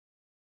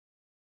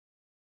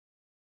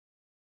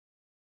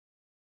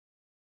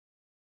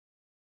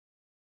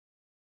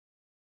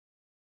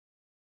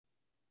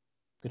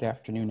Good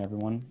afternoon,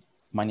 everyone.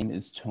 My name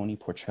is Tony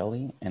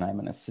Porcelli, and I'm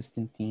an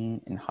Assistant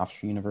Dean in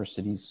Hofstra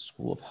University's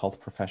School of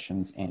Health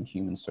Professions and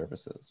Human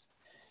Services.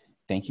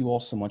 Thank you all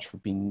so much for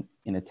being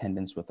in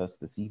attendance with us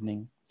this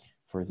evening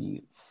for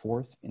the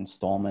fourth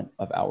installment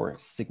of our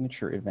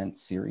signature event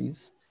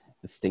series,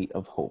 The State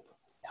of Hope,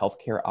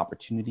 Healthcare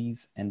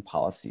Opportunities and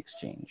Policy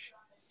Exchange.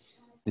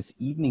 This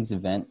evening's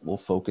event will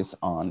focus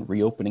on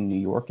reopening New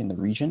York and the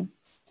region,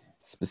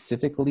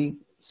 specifically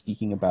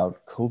speaking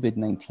about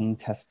COVID-19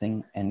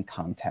 testing and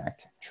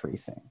contact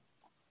tracing.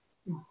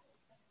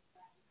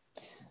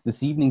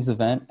 This evening's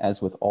event,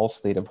 as with all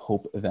State of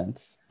Hope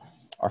events,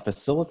 are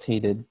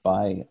facilitated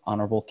by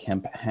Honorable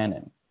Kemp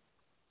Hannon.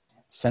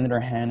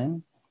 Senator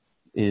Hannon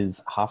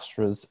is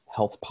Hofstra's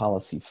Health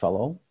Policy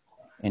Fellow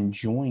and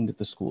joined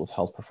the School of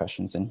Health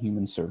Professions and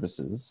Human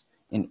Services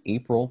in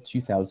April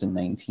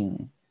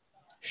 2019.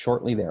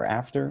 Shortly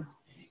thereafter,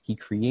 he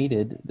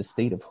created the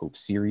State of Hope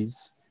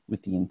series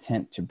with the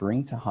intent to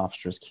bring to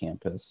Hofstra's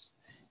campus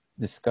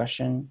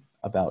discussion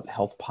about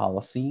health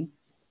policy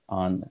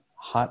on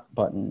hot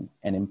button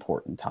and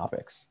important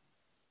topics.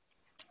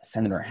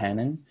 Senator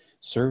Hannon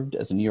served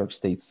as a New York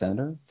State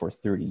Senator for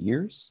 30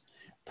 years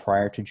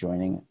prior to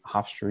joining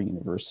Hofstra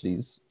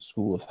University's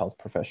School of Health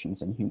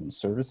Professions and Human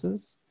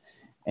Services,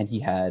 and he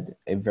had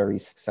a very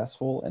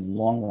successful and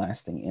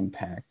long-lasting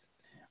impact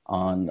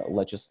on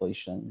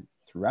legislation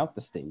throughout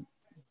the state,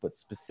 but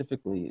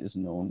specifically is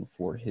known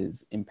for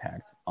his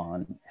impact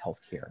on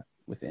healthcare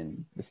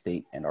within the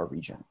state and our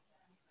region.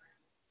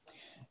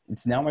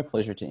 It's now my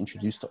pleasure to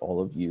introduce to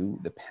all of you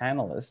the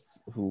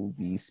panelists who will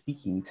be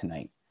speaking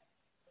tonight.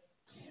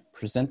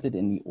 Presented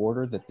in the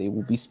order that they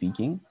will be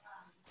speaking,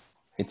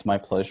 it's my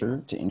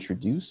pleasure to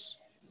introduce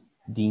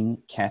Dean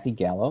Kathy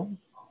Gallo.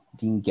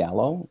 Dean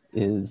Gallo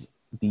is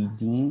the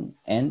Dean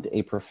and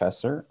a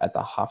professor at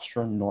the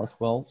Hofstra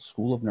Northwell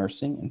School of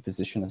Nursing and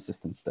Physician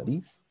Assistant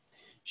Studies.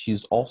 She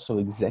is also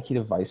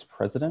Executive Vice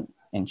President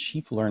and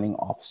Chief Learning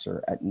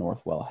Officer at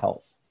Northwell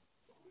Health.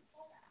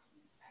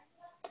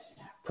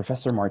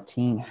 Professor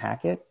Martine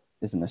Hackett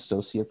is an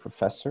Associate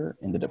Professor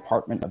in the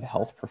Department of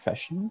Health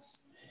Professions.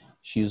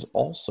 She is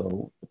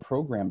also the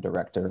Program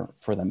Director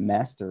for the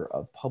Master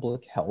of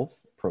Public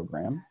Health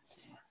program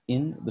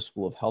in the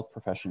School of Health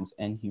Professions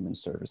and Human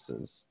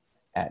Services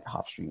at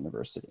Hofstra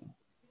University.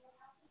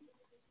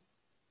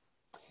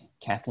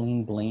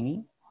 Kathleen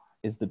Blaney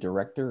is the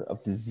Director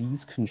of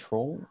Disease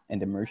Control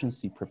and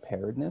Emergency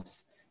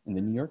Preparedness in the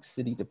New York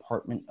City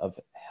Department of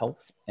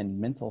Health and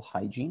Mental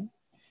Hygiene.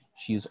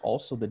 She is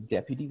also the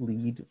Deputy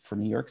Lead for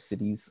New York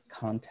City's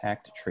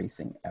contact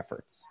tracing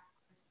efforts.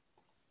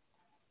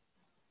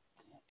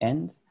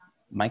 And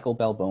Michael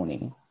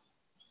Balboni.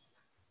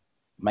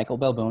 Michael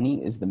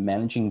Balboni is the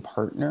Managing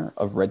Partner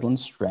of Redland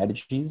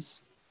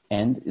Strategies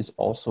and is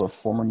also a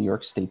former New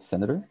York State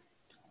Senator.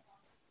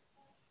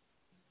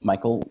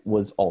 Michael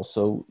was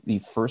also the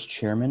first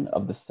chairman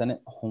of the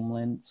Senate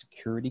Homeland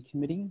Security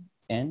Committee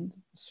and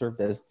served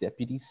as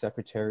Deputy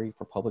Secretary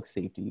for Public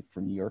Safety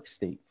for New York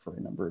State for a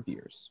number of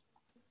years.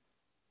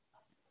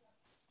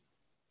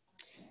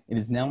 It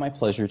is now my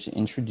pleasure to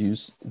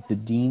introduce the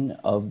Dean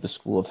of the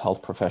School of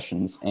Health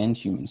Professions and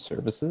Human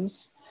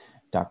Services,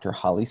 Dr.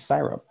 Holly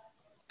Syrup.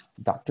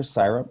 Dr.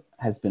 Syrup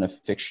has been a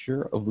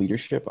fixture of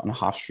leadership on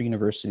Hofstra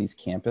University's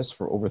campus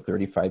for over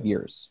 35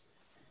 years.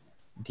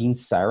 Dean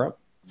Syrup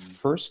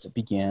first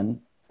began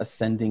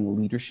ascending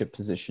leadership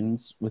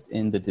positions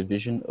within the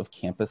Division of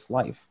Campus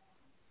Life.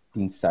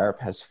 Dean Syrup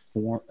has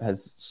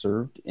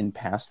served in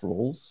past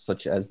roles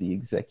such as the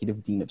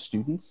Executive Dean of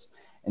Students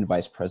and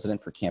Vice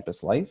President for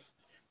Campus Life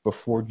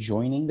before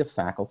joining the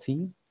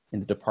faculty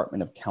in the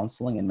Department of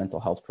Counseling and Mental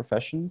Health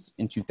Professions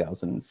in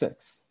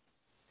 2006.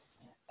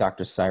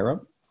 Dr.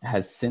 Syrup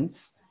has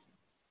since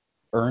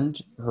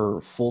earned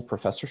her full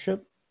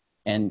professorship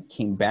and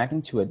came back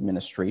into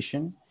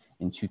administration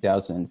in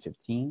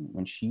 2015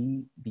 when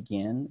she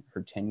began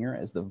her tenure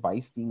as the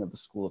Vice Dean of the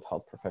School of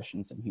Health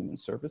Professions and Human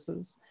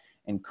Services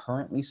and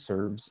currently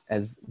serves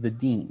as the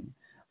Dean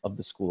of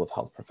the School of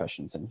Health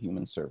Professions and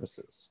Human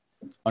Services.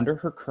 Under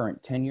her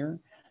current tenure,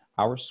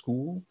 our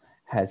school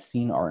has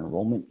seen our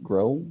enrollment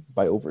grow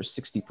by over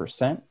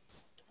 60%.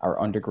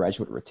 Our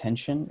undergraduate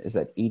retention is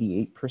at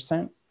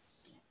 88%,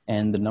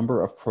 and the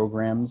number of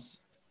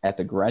programs at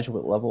the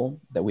graduate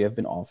level that we have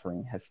been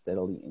offering has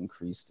steadily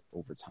increased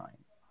over time.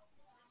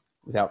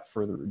 Without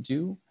further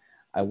ado,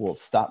 I will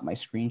stop my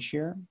screen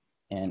share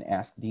and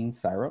ask Dean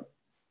Syrup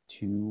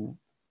to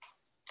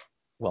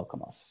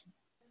welcome us.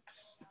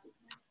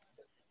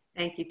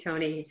 Thank you,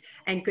 Tony,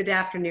 and good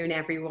afternoon,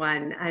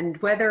 everyone. And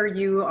whether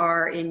you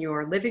are in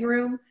your living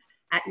room,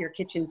 at your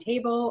kitchen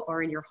table,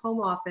 or in your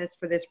home office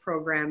for this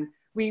program,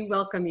 we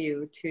welcome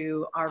you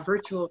to our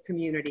virtual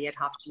community at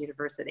Hofstra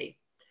University.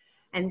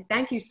 And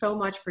thank you so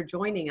much for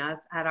joining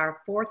us at our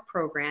fourth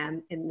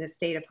program in the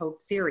State of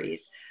Hope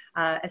series.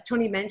 As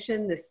Tony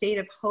mentioned, the State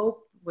of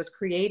Hope was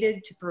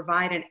created to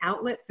provide an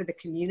outlet for the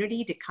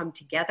community to come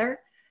together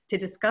to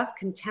discuss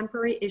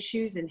contemporary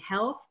issues in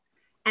health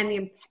and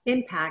the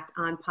impact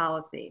on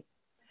policy.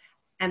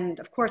 And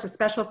of course, a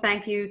special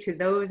thank you to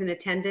those in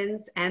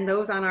attendance and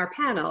those on our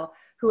panel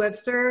who have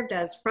served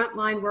as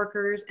frontline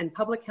workers and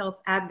public health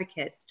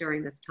advocates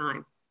during this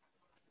time.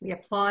 We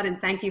applaud and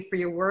thank you for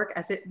your work,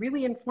 as it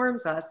really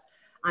informs us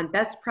on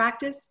best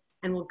practice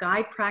and will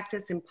guide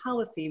practice and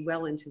policy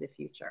well into the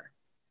future.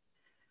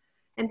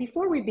 And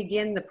before we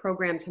begin the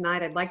program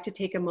tonight, I'd like to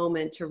take a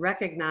moment to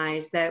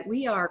recognize that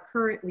we are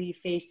currently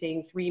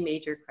facing three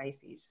major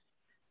crises: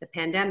 the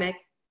pandemic,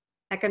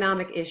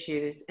 economic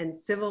issues, and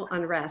civil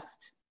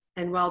unrest.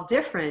 And while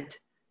different,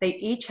 they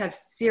each have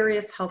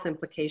serious health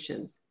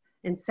implications.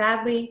 And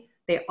sadly,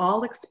 they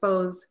all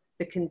expose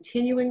the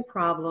continuing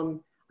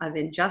problem of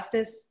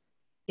injustice,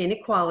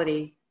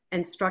 inequality,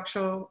 and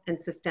structural and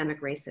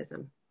systemic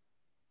racism.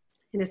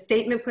 In a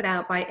statement put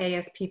out by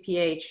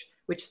ASPPH,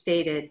 which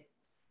stated,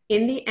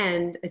 "In the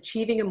end,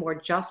 achieving a more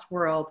just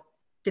world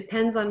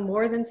depends on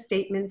more than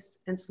statements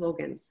and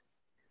slogans.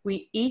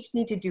 We each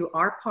need to do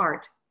our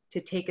part to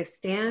take a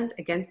stand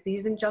against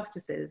these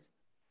injustices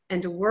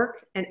and to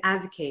work and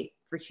advocate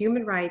for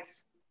human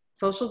rights,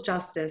 social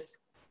justice,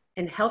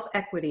 and health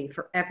equity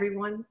for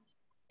everyone,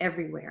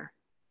 everywhere."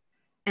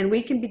 And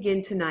we can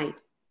begin tonight.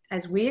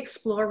 As we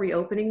explore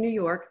reopening New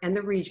York and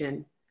the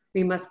region,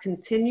 we must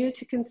continue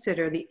to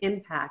consider the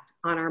impact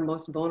on our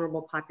most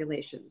vulnerable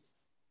populations.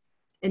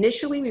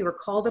 Initially, we were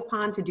called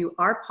upon to do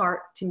our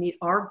part to meet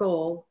our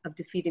goal of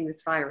defeating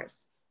this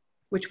virus,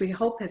 which we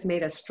hope has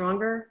made us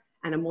stronger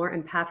and a more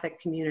empathic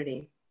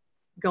community.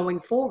 Going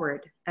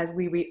forward, as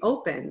we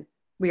reopen,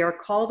 we are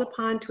called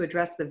upon to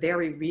address the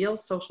very real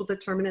social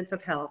determinants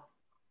of health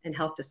and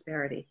health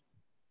disparity.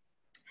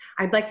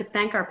 I'd like to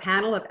thank our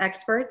panel of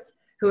experts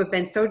who have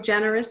been so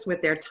generous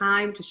with their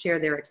time to share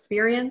their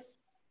experience,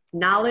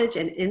 knowledge,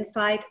 and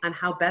insight on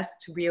how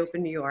best to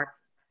reopen New York.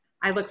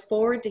 I look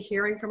forward to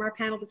hearing from our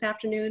panel this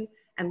afternoon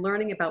and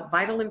learning about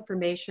vital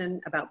information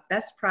about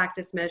best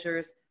practice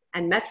measures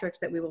and metrics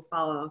that we will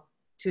follow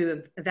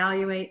to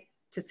evaluate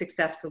to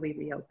successfully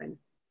reopen.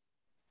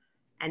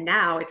 And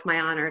now it's my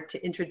honor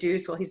to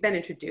introduce, well, he's been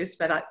introduced,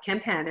 but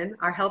Kemp Hannon,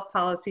 our Health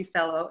Policy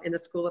Fellow in the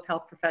School of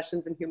Health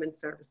Professions and Human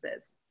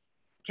Services.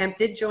 Kemp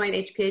did join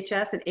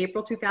HPHS in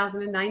April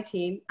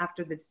 2019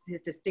 after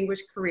his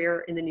distinguished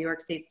career in the New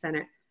York State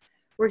Senate,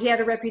 where he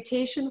had a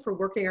reputation for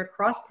working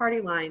across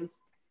party lines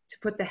to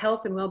put the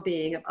health and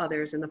well-being of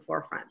others in the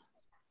forefront.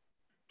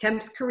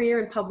 Kemp's career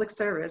in public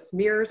service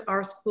mirrors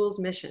our school's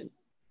mission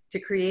to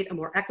create a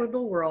more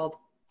equitable world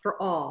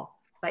for all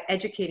by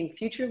educating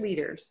future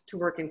leaders to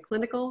work in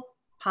clinical,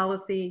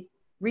 policy,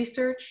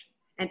 research,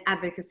 and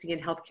advocacy in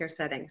healthcare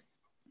settings.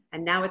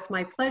 And now it's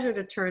my pleasure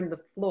to turn the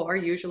floor,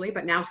 usually,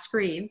 but now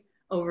screen,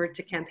 over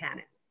to Kemp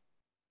Hannon.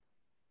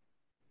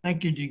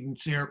 Thank you, Deacon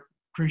Sear.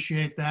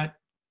 Appreciate that.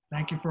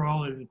 Thank you for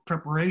all the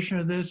preparation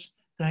of this.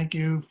 Thank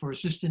you for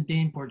Assistant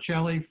Dean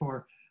Porcelli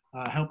for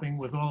helping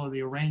with all of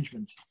the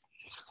arrangements.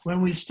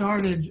 When we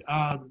started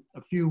a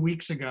few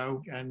weeks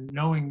ago, and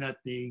knowing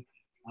that the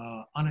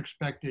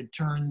unexpected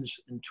turns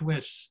and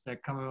twists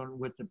that come on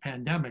with the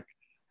pandemic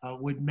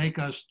would make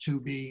us to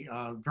be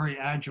very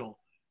agile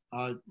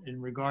in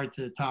regard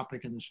to the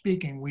topic and the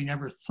speaking, we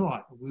never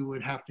thought we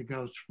would have to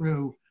go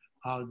through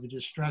the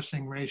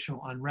distressing racial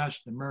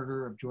unrest, the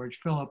murder of George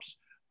Phillips,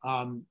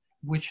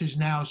 which has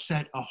now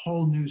set a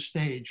whole new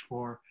stage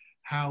for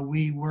how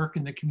we work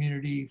in the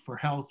community for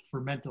health,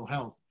 for mental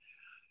health.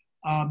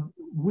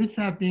 With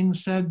that being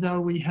said,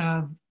 though, we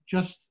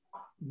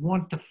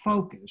want to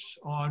focus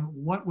on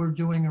what we're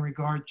doing in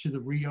regard to the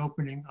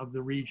reopening of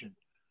the region.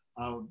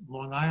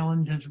 Long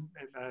Island has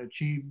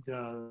achieved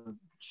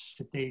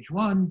stage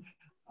 1.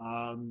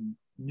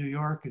 New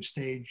York is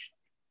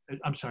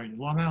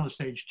Long Island is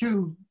stage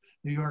 2.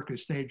 New York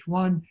is stage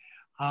 1.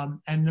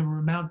 And the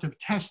amount of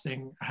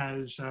testing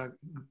has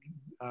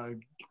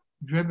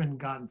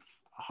gotten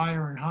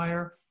higher and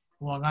higher.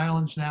 Long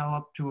Island's now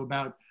up to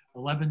about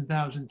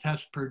 11,000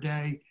 tests per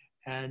day,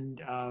 and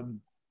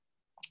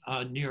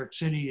New York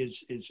City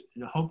is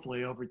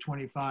hopefully over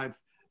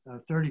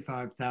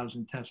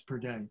 35,000 tests per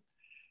day.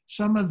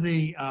 Some of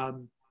the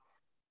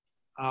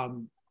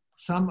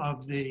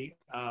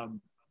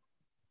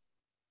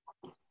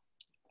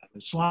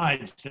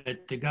slides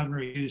that the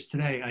governor used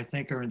today, I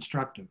think, are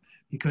instructive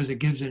because it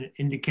gives an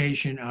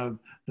indication of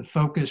the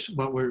focus.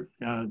 What we're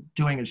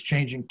doing is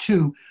changing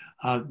to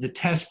the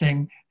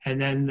testing and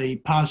then the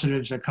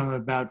positives that come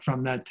about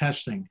from that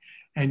testing.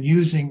 And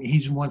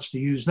he wants to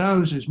use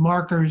those as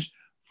markers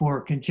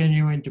for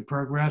continuing to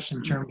progress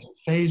in terms of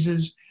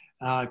phases,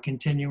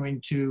 continuing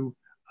to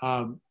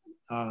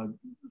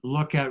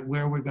look at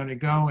where we're going to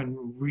go and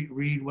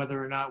read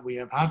whether or not we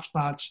have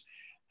hotspots.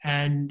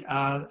 And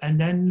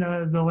then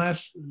the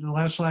last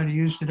slide I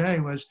used today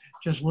was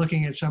just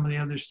looking at some of the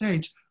other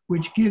states,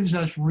 which gives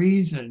us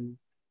reason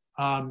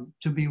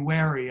to be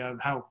wary of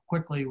how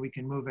quickly we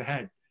can move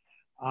ahead.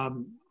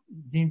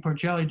 Dean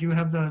Porcelli, do you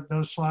have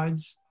those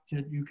slides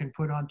that you can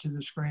put onto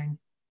the screen?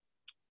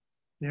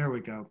 There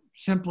we go.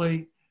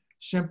 Simply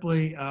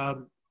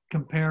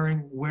comparing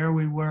where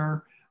we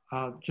were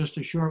just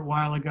a short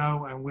while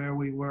ago and where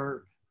we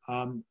were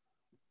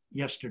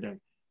yesterday.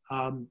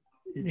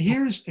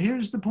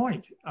 here's the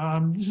point.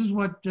 This is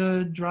what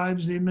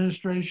drives the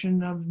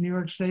administration of New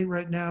York State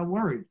right now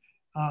worried.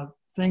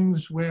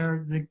 Things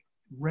where the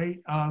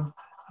rate of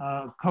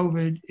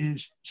COVID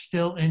is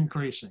still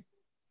increasing.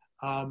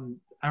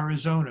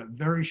 Arizona,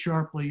 very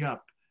sharply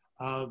up.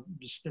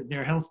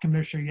 Their health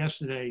commissioner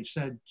yesterday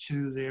said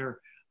to their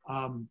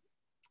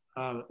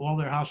all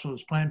their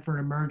hospitals plan for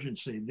an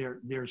emergency.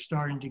 They're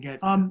starting to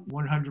get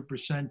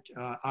 100%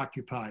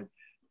 occupied.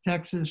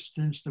 Texas,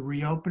 since the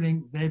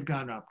reopening, they've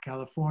gone up.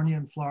 California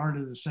and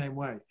Florida the same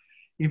way,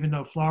 even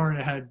though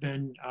Florida had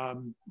been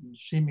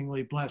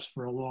seemingly blessed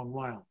for a long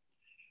while.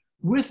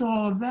 With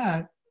all of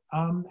that,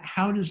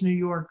 how does New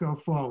York go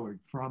forward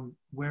from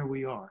where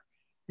we are?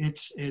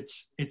 It's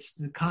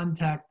the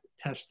contact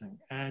testing,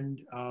 and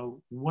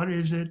what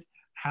is it?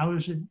 How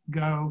does it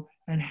go?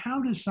 And how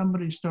does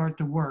somebody start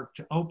to work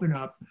to open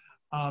up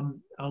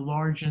a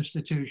large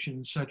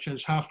institution such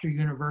as Hofstra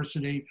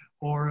University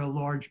or a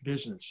large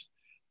business?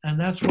 And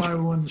that's why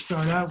we wanted to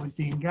start out with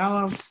Dean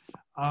Gallo,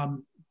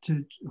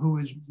 who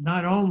is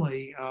not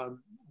only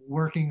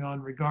working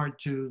on regard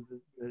to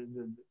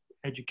the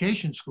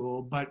education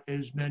school, but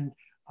has been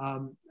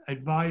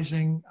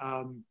advising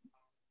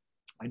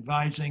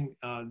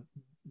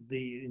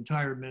the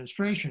entire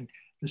administration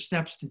the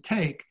steps to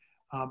take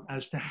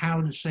as to how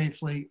to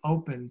safely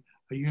open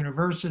a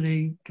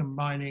university,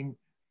 combining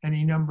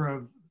any number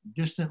of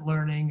distant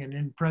learning and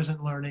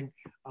in-present learning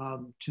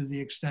to the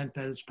extent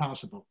that it's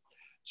possible.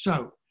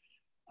 So,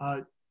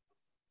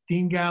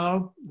 Dean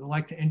Gallo, I'd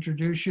like to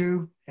introduce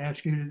you,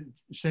 ask you to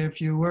say a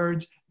few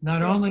words.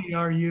 Not only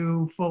are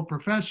you full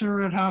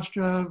professor at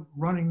Hofstra,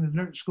 running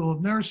the School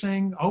of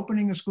Nursing,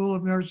 opening a School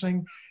of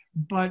Nursing,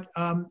 but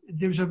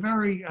there's a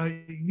very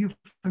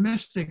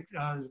euphemistic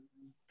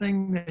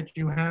thing that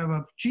you have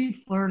of Chief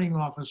Learning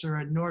Officer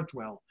at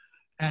Northwell.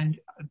 And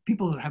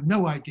people have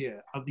no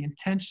idea of the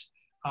intense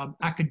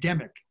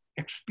academic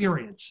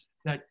experience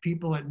that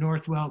people at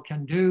Northwell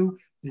can do,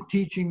 the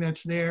teaching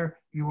that's there.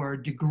 You are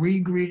a degree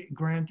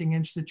granting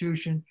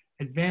institution,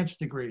 advanced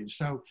degrees.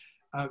 So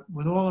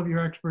with all of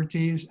your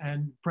expertise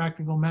and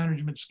practical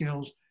management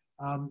skills,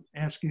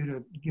 ask you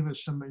to give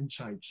us some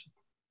insights.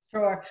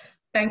 Sure.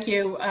 Thank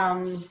you,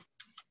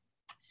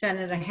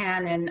 Senator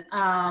Hannon.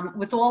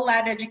 With all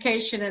that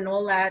education and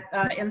all that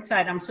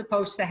insight I'm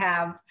supposed to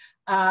have,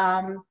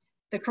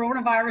 the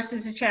coronavirus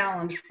is a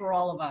challenge for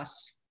all of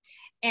us.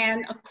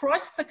 And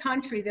across the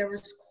country, there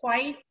was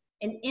quite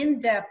an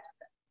in-depth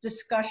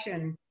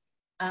discussion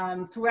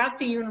throughout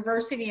the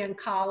university and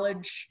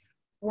college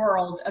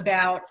world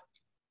about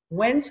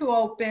when to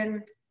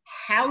open,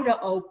 how to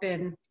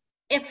open,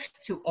 if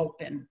to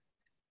open.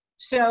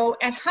 So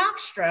at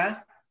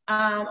Hofstra,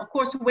 of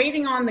course,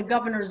 waiting on the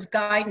governor's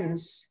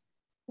guidance,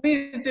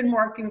 we've been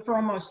working for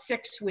almost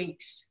 6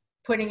 weeks,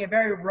 putting a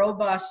very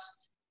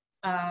robust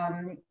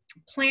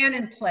plan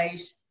in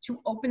place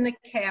to open the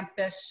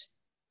campus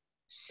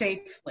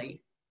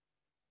safely.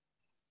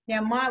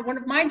 Now, one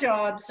of my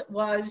jobs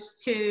was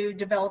to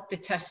develop the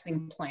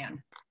testing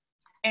plan.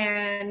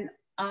 And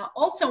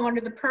also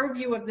under the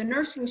purview of the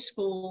nursing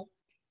school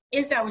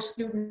is our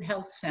student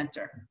health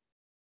center.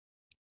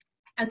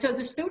 And so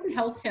the student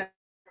health center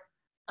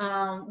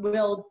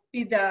will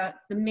be the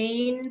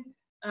main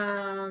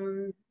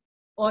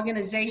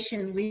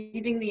organization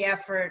leading the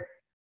effort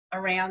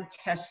around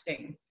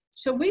testing.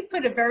 So we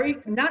put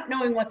not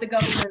knowing what the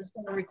governor is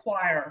going to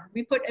require,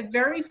 we put a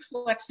very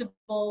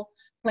flexible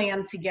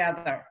plan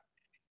together.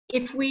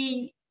 If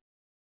we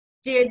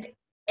did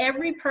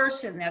every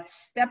person that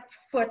stepped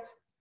foot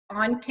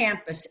on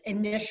campus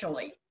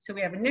initially, so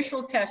we have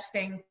initial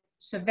testing,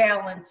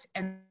 surveillance,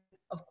 and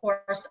of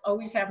course,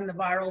 always having the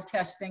viral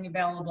testing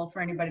available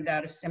for anybody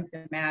that is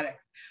symptomatic.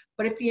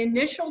 But if the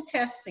initial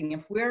testing,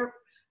 if we're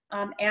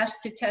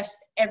asked to test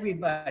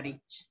everybody,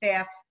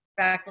 staff,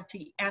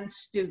 faculty, and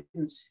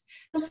students,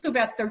 close to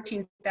about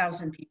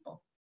 13,000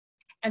 people.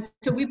 And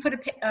so we put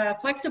a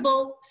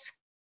flexible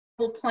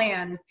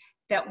plan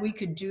that we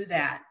could do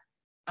that.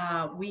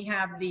 We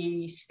have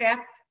the staff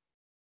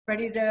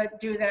ready to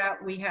do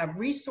that. We have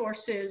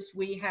resources.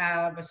 We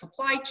have a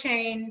supply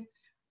chain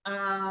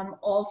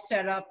all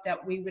set up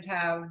that we would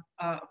have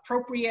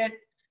appropriate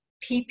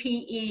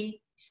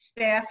PPE,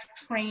 staff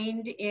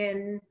trained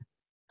in.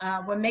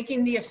 We're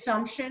making the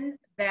assumption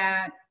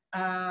that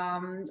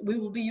we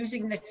will be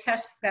using the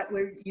test that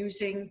we're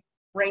using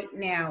right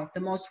now,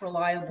 the most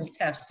reliable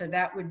test. So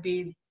that would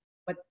be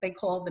what they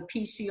call the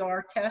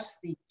PCR test,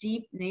 the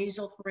deep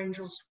nasal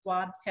pharyngeal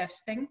swab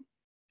testing.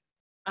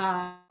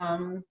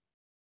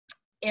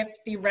 If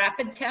the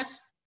rapid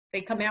tests,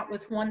 they come out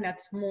with one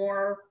that's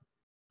more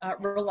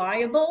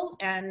reliable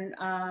and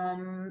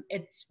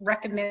it's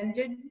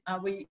recommended.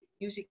 We're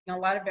using a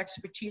lot of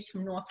expertise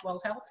from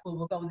Northwell Health. We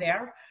will go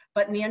there.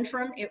 But in the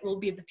interim, it will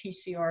be the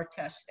PCR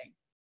testing.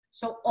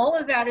 So all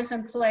of that is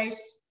in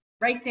place,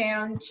 right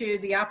down to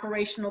the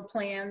operational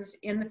plans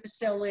in the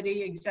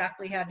facility,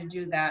 exactly how to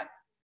do that.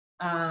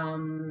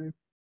 And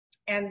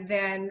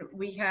then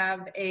we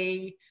have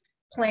a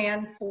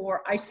plan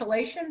for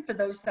isolation for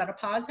those that are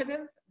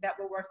positive, that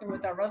we're working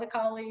with our other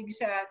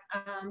colleagues at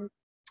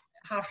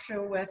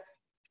Hofstra with.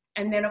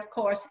 And then, of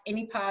course,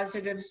 any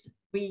positives,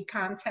 we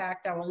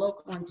contact our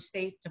local and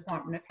state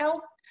Department of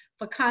Health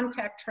for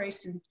contact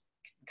tracing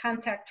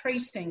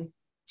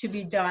to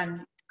be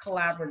done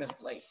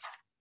collaboratively.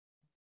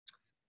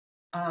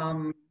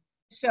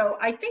 So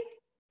I think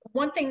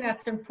one thing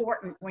that's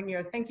important when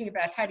you're thinking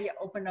about how do you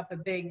open up a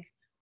big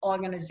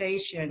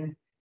organization,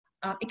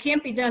 it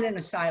can't be done in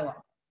a silo.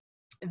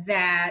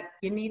 That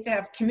you need to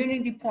have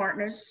community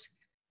partners,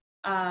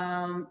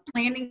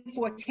 planning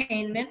for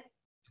attainment,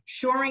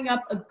 shoring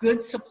up a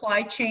good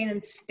supply chain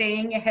and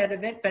staying ahead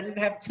of it, better to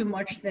have too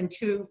much than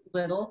too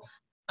little.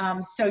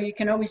 So you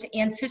can always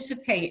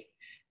anticipate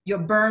your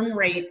burn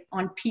rate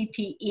on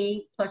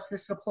PPE plus the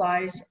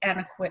supplies and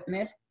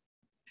equipment.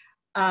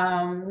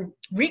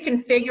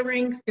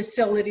 Reconfiguring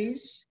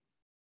facilities,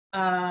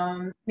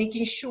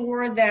 making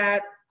sure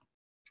that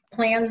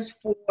plans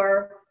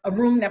for a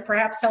room that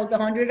perhaps held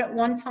 100 at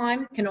one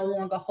time can no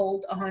longer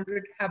hold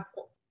 100.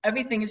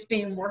 Everything is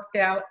being worked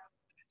out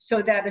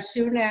so that as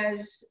soon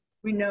as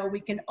we know we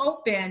can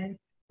open,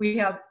 we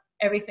have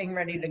everything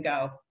ready to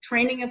go.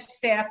 Training of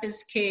staff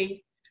is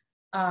key,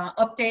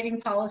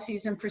 updating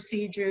policies and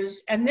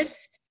procedures. And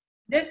this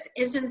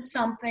isn't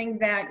something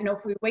that, you know,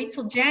 if we wait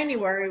till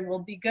January, we'll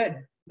be good.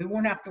 We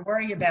won't have to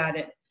worry about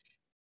it.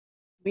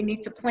 We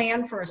need to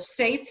plan for a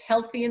safe,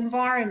 healthy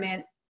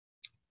environment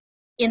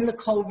in the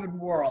COVID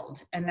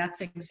world. And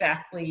that's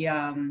exactly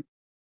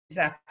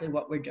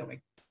what we're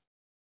doing.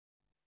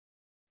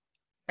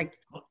 Like,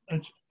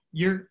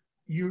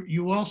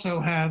 you also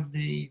have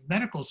the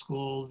medical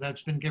school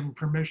that's been given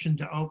permission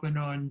to open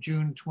on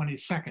June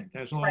 22nd,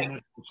 as all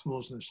medical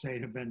schools in the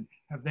state have been.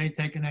 Have they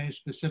taken any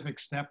specific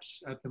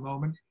steps at the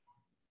moment?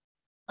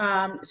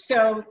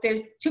 So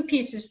there's two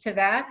pieces to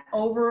that.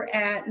 Over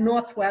at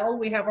Northwell,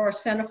 we have our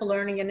Center for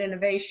Learning and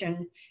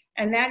Innovation,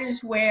 and that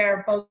is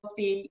where both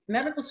the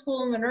medical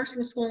school and the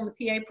nursing school and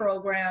the PA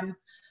program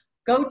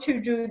go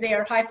to do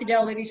their high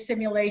fidelity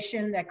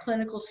simulation, their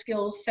clinical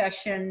skills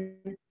session.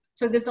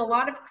 So there's a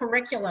lot of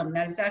curriculum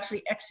that is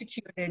actually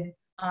executed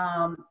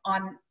at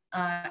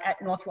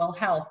Northwell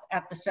Health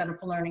at the Center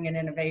for Learning and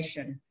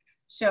Innovation.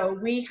 So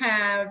we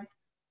have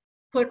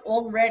put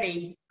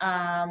already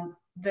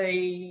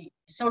the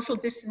social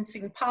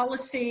distancing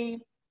policy.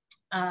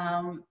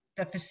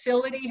 The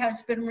facility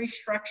has been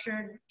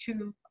restructured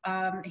to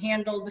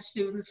handle the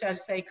students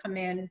as they come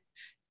in,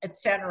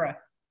 etc.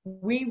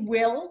 We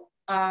will,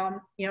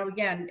 you know,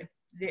 again,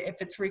 if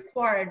it's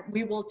required,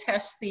 we will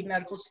test the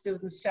medical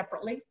students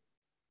separately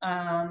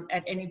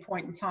at any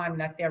point in time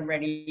that they're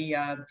ready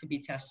to be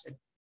tested.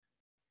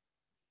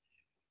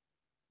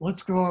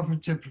 Let's go over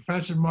to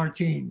Professor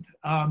Martin.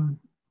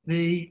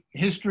 The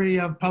history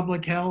of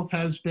public health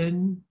has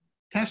been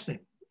testing.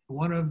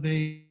 One of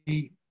the,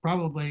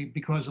 probably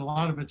because a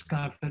lot of it's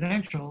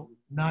confidential,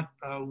 not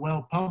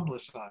well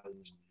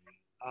publicized.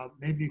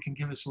 Maybe you can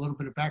give us a little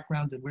bit of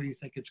background and where you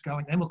think it's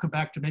going. Then we'll come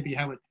back to maybe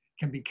how it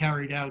can be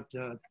carried out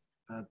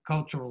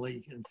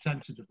culturally and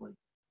sensitively.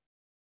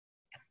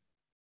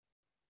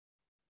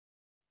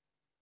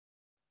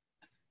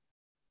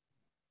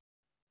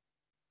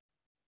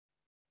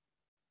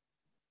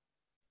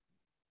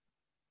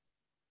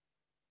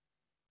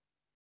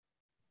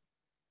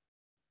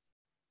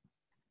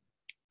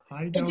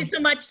 Thank you so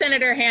much,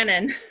 Senator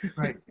Hannon.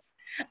 Right.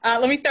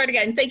 Let me start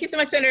again. Thank you so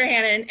much, Senator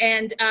Hannon.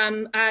 And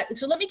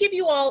so let me give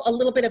you all a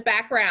little bit of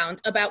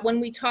background about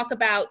when we talk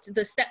about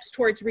the steps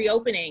towards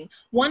reopening.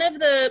 One of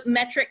the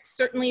metrics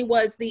certainly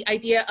was the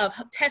idea of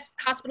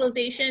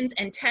hospitalizations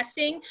and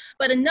testing,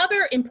 but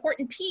another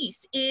important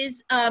piece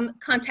is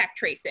contact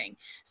tracing.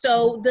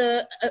 So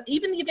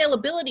even the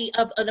availability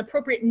of an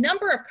appropriate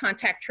number of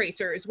contact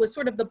tracers was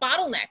sort of the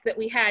bottleneck that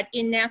we had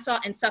in Nassau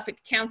and Suffolk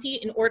County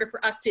in order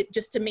for us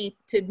to meet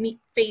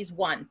phase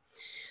one.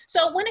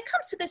 So when it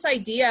comes to this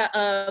idea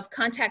of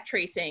contact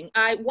tracing,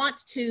 I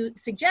want to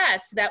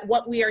suggest that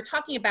what we are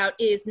talking about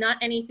is not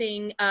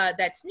anything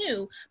that's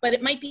new, but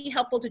it might be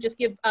helpful to just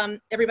give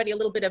everybody a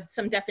little bit of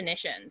some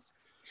definitions.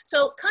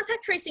 So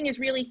contact tracing is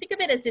really, think of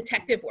it as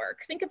detective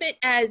work. Think of it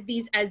as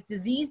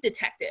disease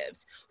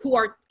detectives who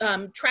are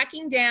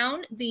tracking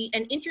down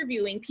and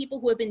interviewing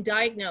people who have been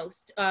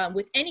diagnosed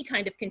with any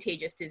kind of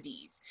contagious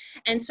disease.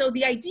 And so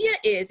the idea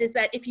is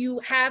that if you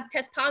have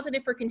test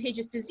positive for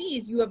contagious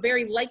disease, you have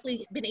very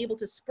likely been able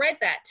to spread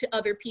that to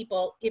other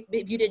people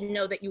if you didn't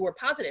know that you were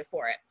positive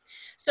for it.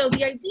 So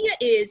the idea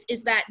is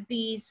that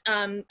these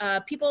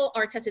people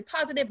are tested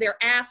positive, they're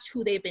asked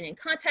who they've been in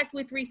contact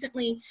with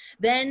recently,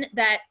 then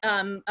that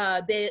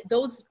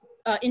those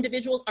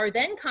individuals are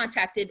then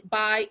contacted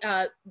by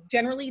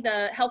generally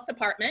the health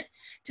department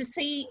to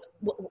see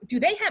do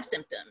they have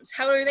symptoms?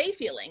 How are they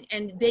feeling?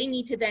 And they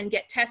need to then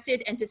get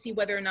tested and to see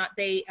whether or not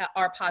they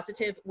are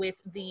positive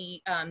with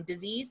the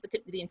disease,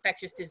 the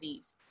infectious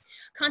disease.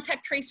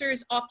 Contact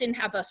tracers often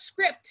have a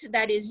script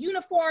that is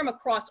uniform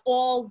across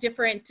all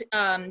different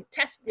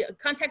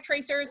contact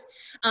tracers,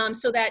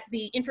 so that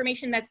the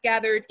information that's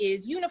gathered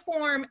is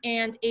uniform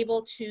and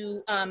able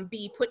to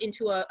be put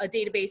into a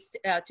database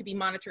to be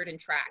monitored and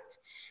tracked.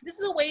 This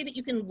is a way that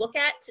you can look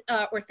at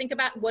or think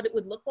about what it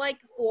would look like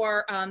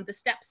for the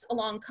steps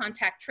along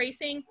contact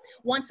tracing.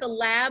 Once a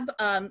lab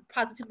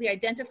positively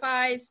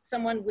identifies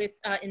someone with,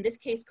 in this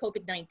case,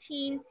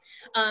 COVID-19,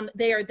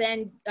 they are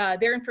then,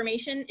 their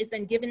information is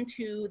then given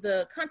to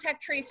the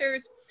contact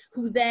tracers,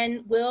 who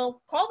then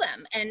will call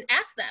them and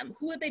ask them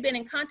who have they been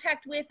in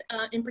contact with,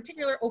 in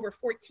particular over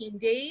 14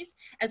 days.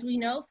 As we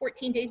know,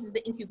 14 days is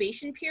the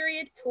incubation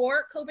period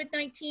for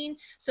COVID-19.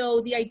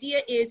 So the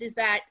idea is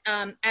that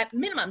at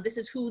minimum, this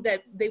is who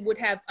that they would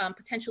have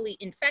potentially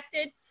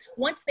infected.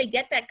 Once they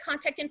get that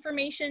contact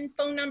information,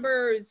 phone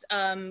numbers,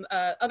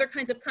 other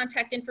kinds of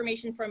contact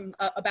information from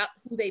about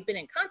who they've been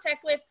in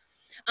contact with,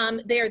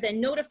 they are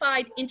then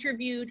notified,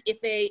 interviewed. If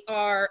they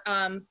are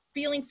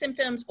feeling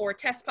symptoms or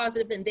test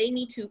positive, then they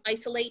need to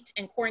isolate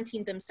and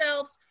quarantine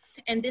themselves.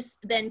 And this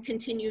then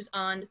continues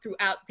on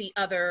throughout the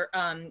other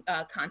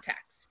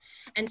contacts.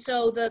 And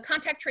so the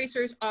contact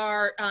tracers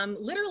are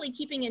literally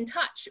keeping in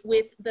touch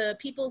with the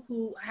people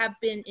who have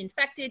been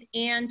infected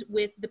and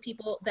with the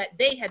people that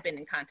they have been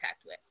in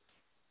contact with.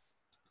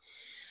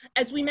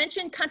 As we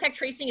mentioned, contact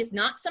tracing is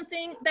not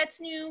something that's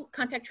new.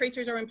 Contact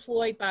tracers are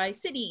employed by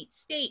city,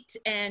 state,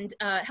 and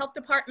health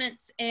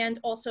departments, and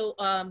also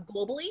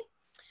globally.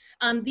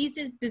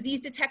 These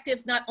disease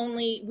detectives, not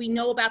only we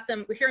know about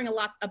them, we're hearing a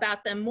lot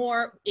about them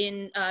more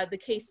in the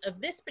case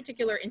of this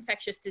particular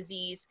infectious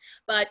disease,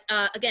 but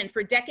again,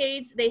 for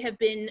decades, they have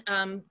been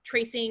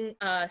tracing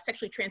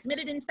sexually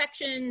transmitted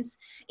infections,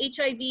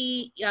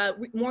 HIV,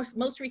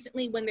 most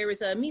recently when there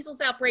was a measles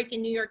outbreak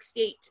in New York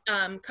State,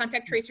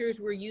 contact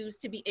tracers were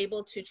used to be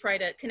able to try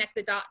to connect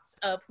the dots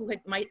of who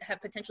might have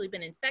potentially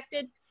been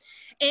infected.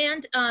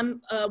 And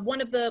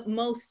one of the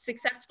most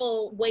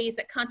successful ways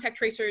that contact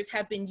tracers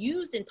have been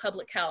used in public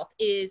health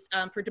is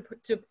for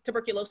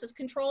tuberculosis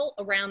control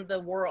around the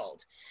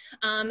world.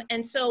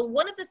 And so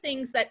one of the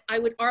things that I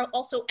would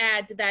also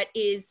add that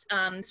is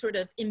sort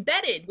of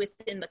embedded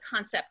within the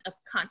concept of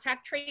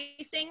contact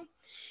tracing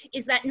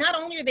is that not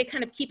only are they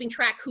kind of keeping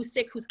track who's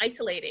sick, who's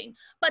isolating,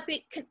 but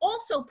they can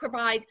also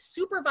provide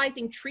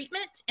supervising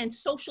treatment and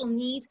social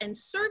needs and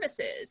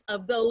services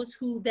of those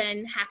who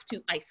then have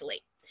to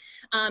isolate.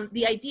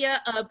 The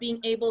idea of being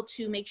able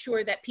to make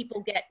sure that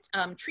people get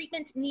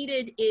treatment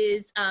needed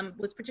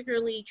was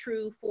particularly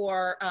true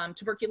for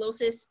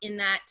tuberculosis, in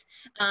that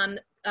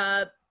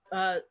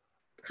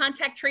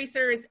contact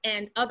tracers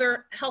and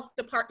other health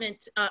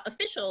department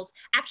officials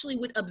actually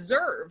would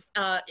observe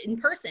in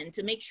person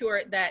to make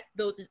sure that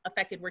those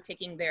affected were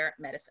taking their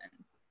medicine.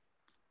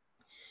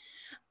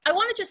 I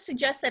want to just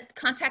suggest that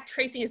contact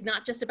tracing is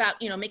not just about,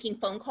 making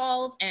phone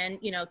calls and,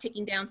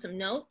 taking down some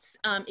notes.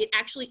 It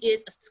actually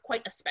is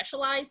quite a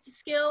specialized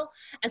skill.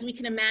 As we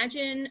can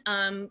imagine,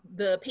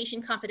 the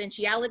patient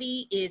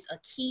confidentiality is a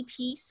key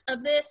piece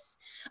of this,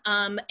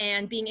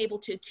 and being able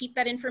to keep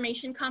that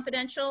information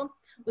confidential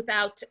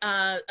without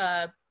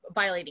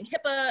violating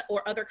HIPAA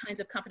or other kinds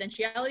of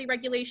confidentiality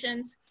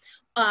regulations.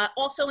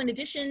 Also, in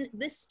addition,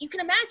 you can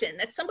imagine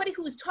that somebody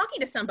who is talking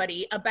to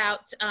somebody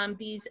about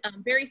these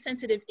very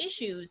sensitive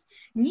issues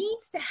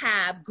needs to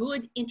have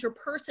good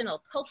interpersonal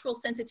cultural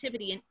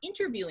sensitivity and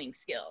interviewing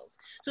skills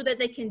so that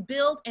they can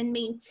build and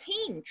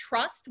maintain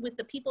trust with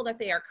the people that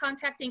they are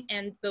contacting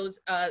and those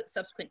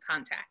subsequent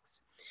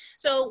contacts.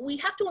 So we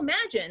have to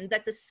imagine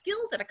that the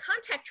skills that a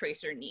contact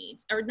tracer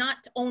needs are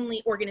not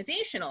only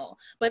organizational,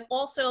 but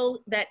also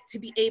that to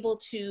be able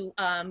to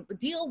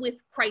deal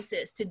with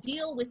crisis, to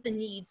deal with the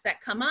needs that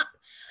come up,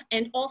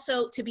 and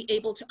also to be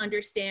able to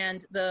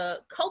understand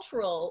the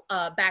cultural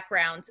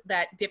backgrounds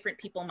that different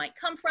people might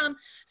come from,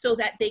 so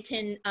that they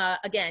can,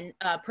 again,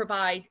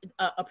 provide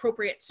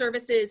appropriate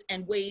services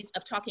and ways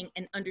of talking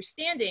and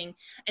understanding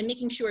and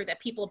making sure that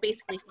people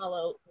basically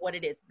follow what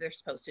it is they're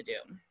supposed to do.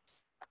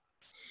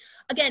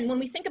 Again, when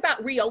we think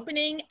about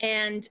reopening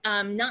and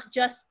not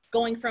just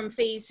going from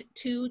phase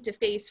 2 to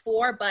phase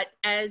 4, but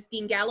as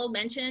Dean Gallo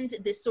mentioned,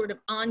 this sort of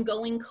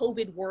ongoing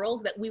COVID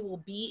world that we will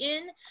be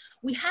in,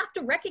 we have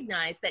to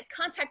recognize that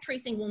contact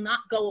tracing will not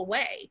go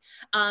away,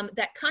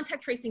 that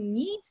contact tracing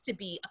needs to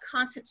be a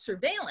constant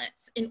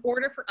surveillance in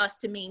order for us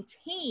to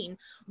maintain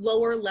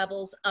lower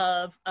levels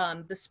of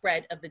the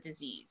spread of the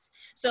disease.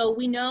 So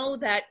we know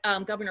that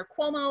Governor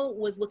Cuomo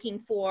was looking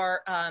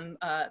for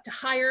to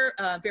hire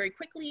very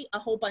quickly a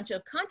whole bunch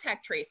of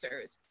contact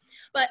tracers.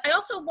 But I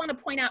also want to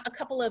point out a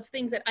couple of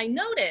things that I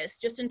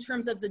noticed just in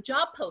terms of the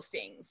job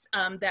postings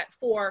that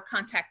for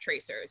contact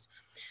tracers.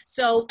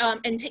 So,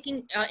 and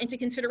taking into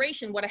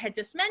consideration what I had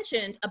just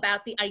mentioned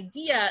about the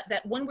idea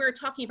that when we're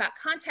talking about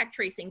contact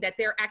tracing, that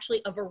there are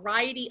actually a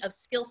variety of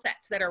skill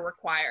sets that are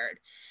required.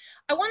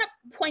 I want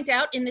to point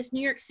out in this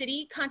New York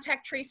City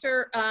contact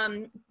tracer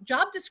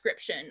job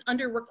description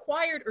under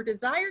required or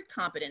desired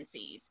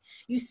competencies,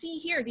 you see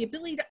here the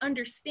ability to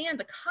understand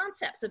the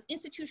concepts of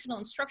institutional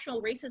and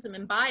structural racism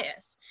and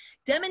bias,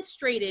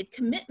 demonstrated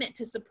commitment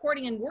to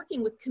supporting and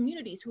working with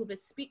communities who have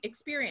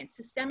experienced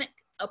systemic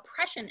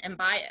oppression and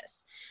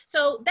bias.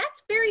 So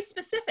that's very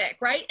specific,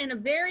 right? And a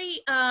very,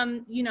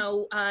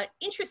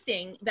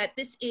 interesting that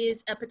this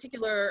is a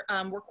particular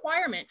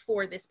requirement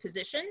for this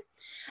position.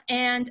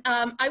 And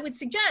I would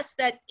suggest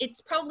that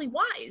it's probably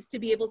wise to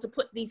be able to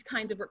put these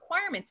kinds of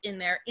requirements in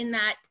there, in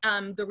that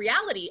the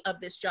reality of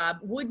this job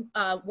would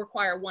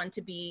require one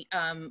to be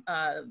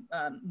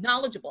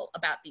knowledgeable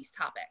about these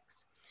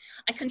topics.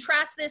 I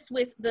contrast this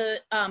with the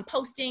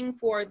posting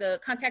for the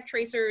contact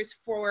tracers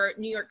for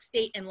New York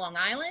State and Long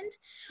Island,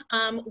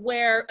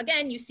 where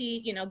again, you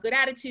see, good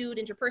attitude,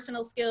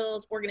 interpersonal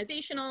skills,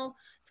 organizational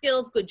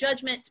skills, good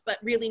judgment, but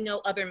really no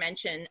other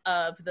mention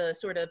of the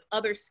sort of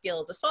other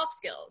skills, the soft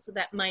skills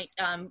that might,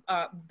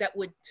 that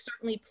would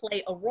certainly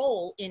play a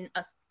role in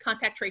a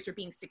contact tracer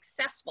being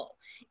successful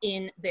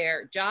in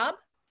their job.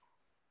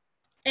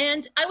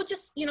 And I would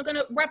just, going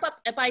to wrap up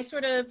by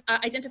sort of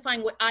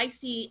identifying what I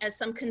see as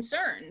some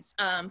concerns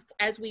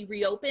as we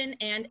reopen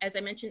and, as I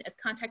mentioned, as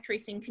contact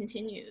tracing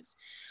continues.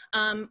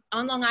 On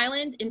Long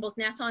Island, in both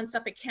Nassau and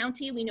Suffolk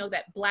County, we know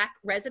that Black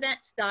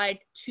residents died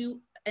 2.5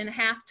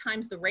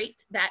 times the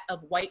rate that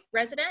of white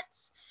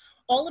residents.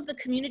 All of the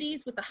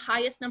communities with the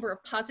highest number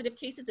of positive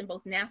cases in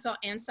both Nassau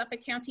and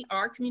Suffolk County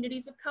are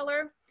communities of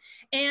color.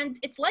 And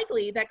it's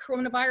likely that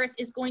coronavirus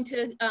is going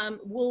to,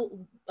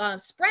 will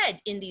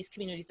spread in these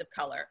communities of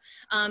color,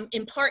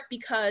 in part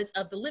because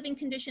of the living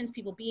conditions,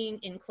 people being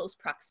in close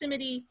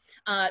proximity,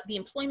 the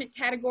employment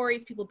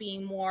categories, people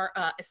being more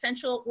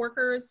essential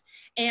workers,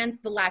 and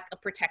the lack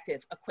of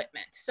protective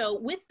equipment. So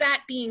with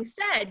that being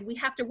said, we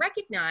have to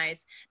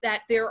recognize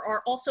that there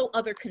are also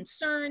other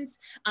concerns,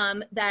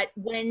 that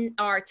when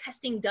our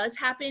testing does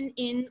happen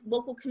in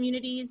local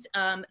communities,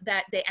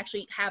 that they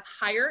actually have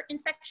higher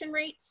infection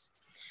rates.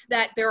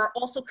 That there are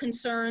also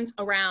concerns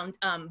around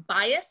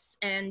bias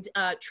and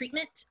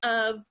treatment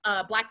of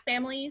Black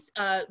families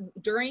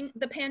during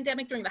the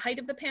pandemic, during the height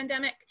of the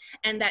pandemic,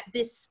 and that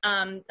this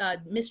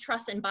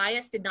mistrust and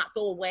bias did not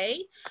go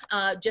away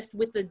just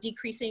with the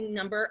decreasing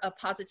number of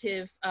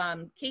positive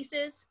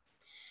cases.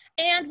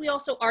 And we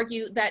also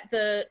argue that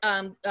the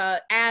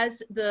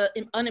as the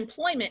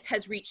unemployment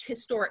has reached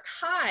historic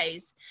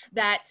highs,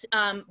 that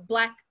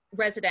Black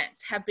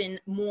residents have been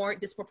more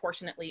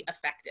disproportionately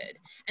affected.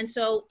 And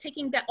so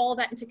taking all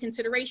that into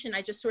consideration,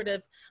 I just sort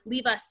of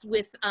leave us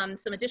with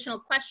some additional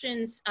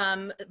questions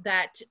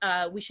that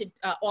we should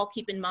all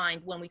keep in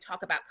mind when we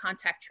talk about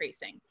contact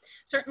tracing.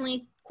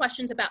 Certainly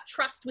questions about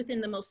trust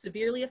within the most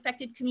severely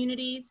affected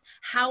communities.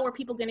 How are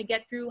people going to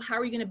get through? How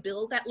are you going to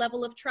build that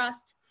level of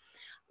trust?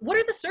 What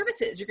are the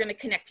services you're going to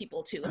connect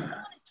people to? If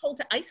someone is told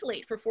to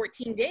isolate for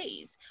 14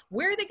 days,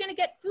 where are they going to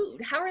get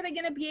food? How are they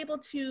going to be able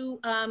to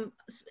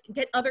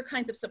get other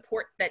kinds of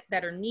support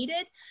that are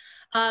needed?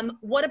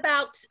 What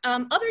about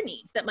other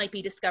needs that might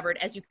be discovered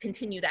as you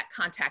continue that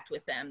contact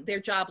with them? Their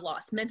job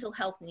loss, mental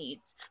health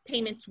needs,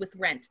 payments with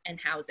rent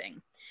and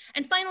housing.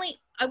 And finally,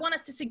 I want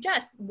us to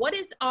suggest, what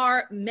is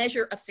our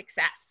measure of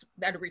success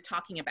that we're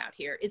talking about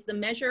here? Is the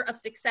measure of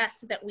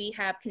success that we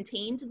have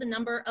contained the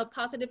number of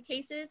positive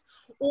cases,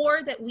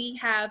 or that we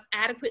have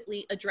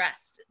adequately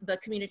addressed the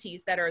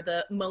communities that are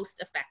the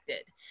most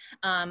affected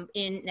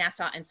in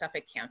Nassau and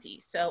Suffolk County?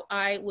 So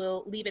I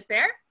will leave it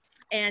there,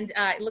 and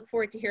I look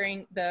forward to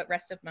hearing the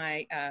rest of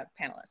my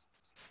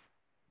panelists.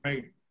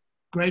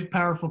 Great,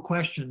 powerful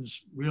questions,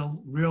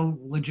 real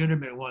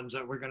legitimate ones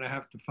that we're going to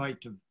have to fight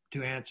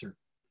to answer.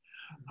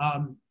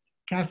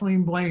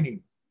 Kathleen,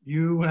 Blaney,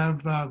 you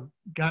have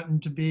gotten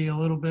to be a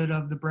little bit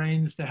of the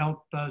brains to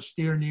help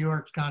steer New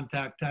York's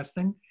contact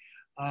testing.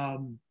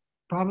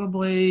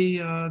 Probably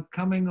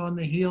coming on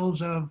the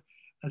heels of,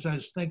 as I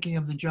was thinking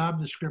of the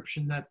job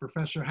description that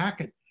Professor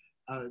Hackett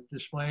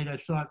displayed, I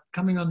thought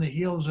coming on the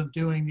heels of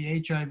doing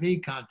the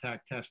HIV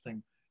contact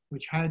testing,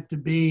 which had to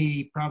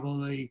be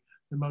probably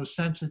the most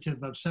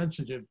sensitive of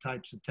sensitive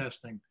types of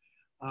testing.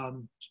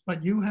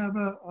 But you have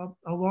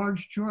a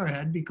large chore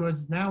ahead,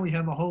 because now we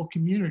have a whole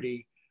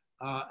community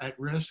at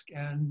risk,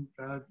 and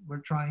we're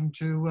trying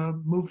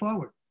to move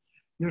forward.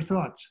 Your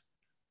thoughts?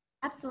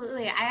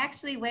 Absolutely. I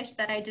actually wish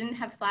that I didn't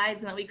have slides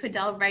and that we could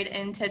delve right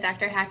into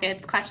Dr.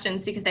 Hackett's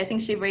questions, because I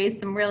think she raised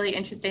some really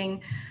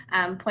interesting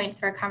points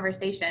for a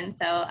conversation.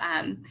 So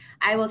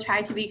I will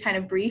try to be kind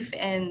of brief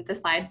in the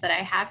slides that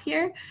I have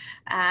here.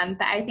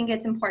 But I think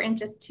it's important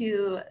just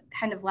to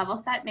kind of level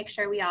set, make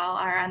sure we all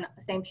are on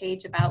the same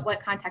page about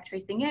what contact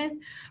tracing is,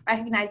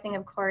 recognizing,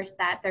 of course,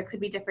 that there could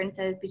be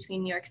differences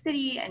between New York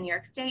City and New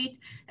York State,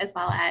 as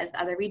well as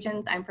other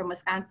regions. I'm from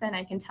Wisconsin.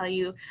 I can tell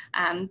you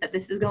that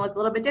this is going to look a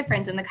little bit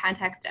different in the context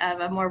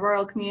of a more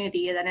rural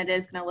community than it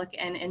is going to look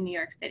in New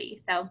York City.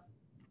 So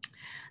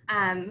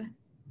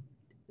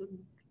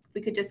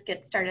we could just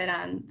get started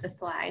on the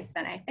slides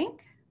then, I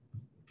think.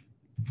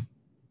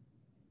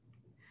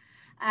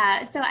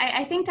 So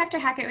I think Dr.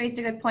 Hackett raised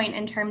a good point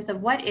in terms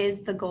of what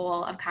is the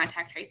goal of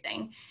contact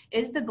tracing.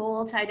 Is the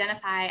goal to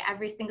identify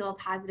every single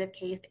positive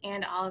case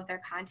and all of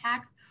their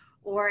contacts,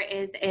 or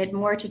is it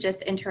more to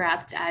just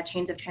interrupt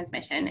chains of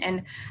transmission?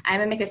 And I'm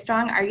gonna make a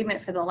strong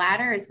argument for the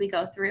latter as we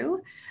go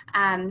through.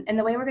 And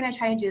the way we're gonna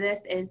try and do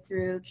this is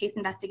through case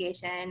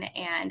investigation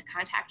and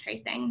contact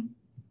tracing.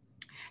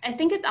 I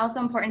think it's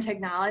also important to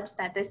acknowledge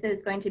that this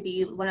is going to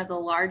be one of the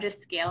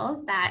largest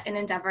scales that an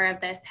endeavor of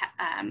this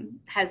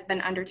has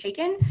been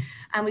undertaken.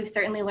 We've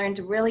certainly learned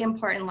really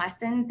important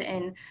lessons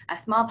in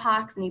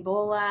smallpox and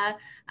Ebola,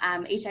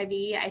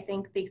 HIV. I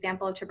think the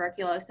example of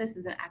tuberculosis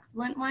is an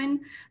excellent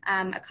one.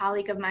 A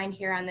colleague of mine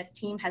here on this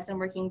team has been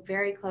working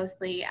very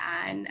closely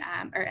on,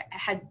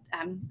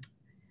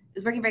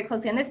 is working very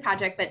closely on this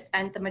project, but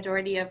spent the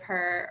majority of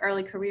her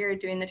early career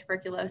doing the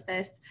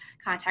tuberculosis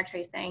contact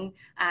tracing,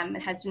 and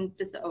has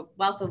just a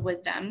wealth of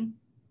wisdom.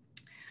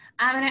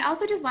 And I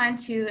also just wanted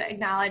to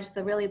acknowledge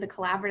the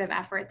collaborative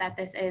effort that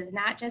this is,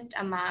 not just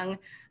among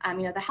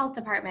the health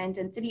department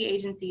and city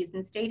agencies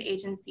and state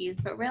agencies,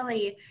 but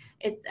really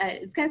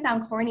it's going to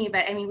sound corny,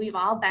 but I mean, we've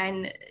all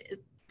been,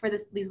 for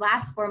these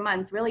last 4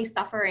 months, really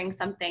suffering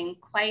something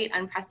quite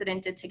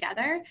unprecedented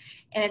together.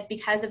 And it's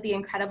because of the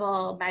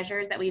incredible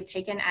measures that we've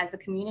taken as a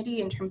community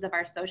in terms of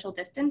our social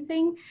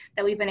distancing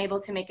that we've been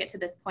able to make it to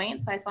this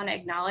point. So I just want to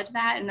acknowledge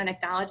that, and then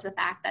acknowledge the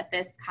fact that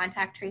this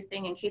contact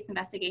tracing and case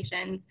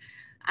investigations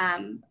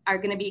are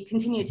going to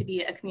continue to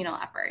be a communal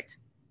effort.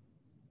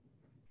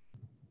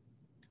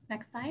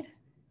 Next slide.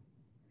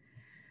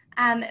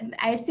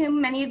 I assume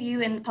many of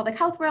you in the public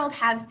health world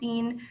have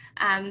seen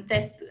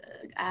this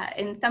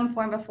in some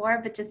form before,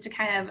 but just to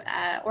kind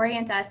of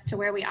orient us to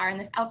where we are in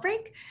this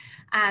outbreak.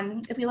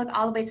 If we look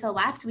all the way to the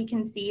left, we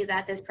can see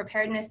that this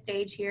preparedness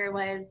stage here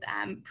was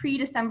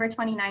pre-December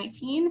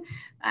 2019.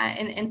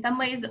 In some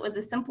ways, it was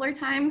a simpler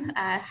time.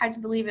 Hard to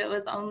believe it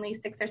was only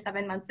 6 or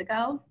 7 months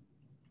ago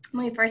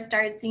when we first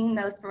started seeing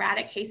those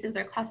sporadic cases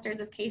or clusters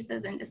of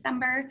cases in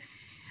December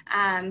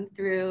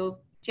through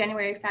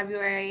January,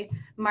 February,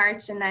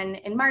 March, and then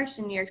in March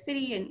in New York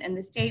City and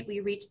the state,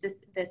 we reached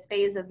this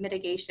phase of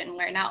mitigation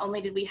where not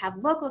only did we have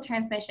local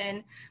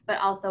transmission, but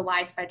also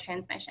widespread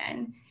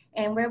transmission.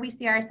 And where we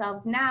see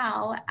ourselves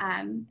now,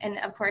 and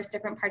of course,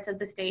 different parts of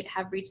the state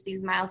have reached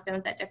these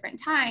milestones at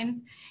different times,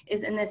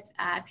 is in this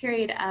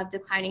period of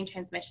declining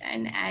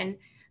transmission. And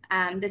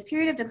this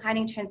period of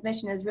declining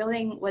transmission is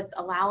really what's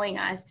allowing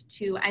us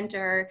to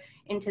enter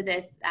into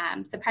this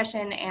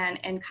suppression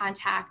and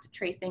contact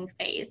tracing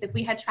phase. If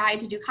we had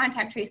tried to do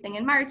contact tracing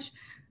in March,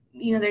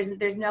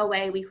 there's no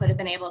way we could have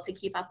been able to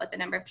keep up with the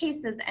number of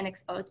cases and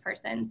exposed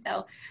persons.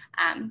 So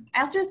I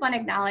also just want to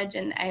acknowledge,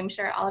 and I'm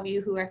sure all of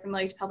you who are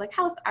familiar to public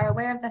health are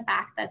aware of the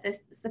fact that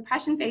this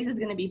suppression phase is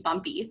going to be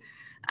bumpy.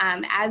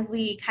 As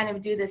we kind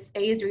of do this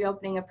phased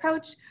reopening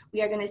approach,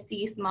 we are going to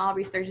see small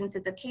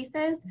resurgences of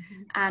cases,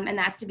 and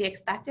that's to be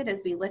expected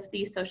as we lift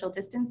these social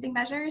distancing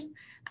measures.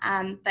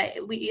 But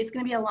it's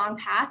going to be a long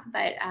path,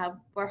 but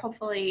we're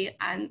hopefully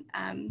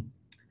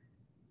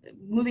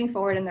moving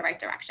forward in the right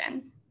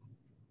direction.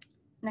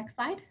 Next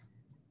slide.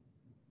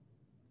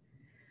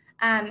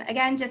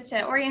 Again, just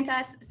to orient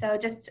us, so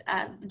just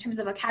in terms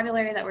of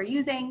vocabulary that we're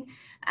using,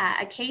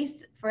 a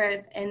case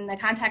in the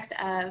context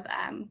of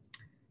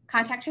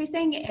contact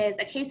tracing is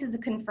a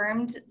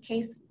confirmed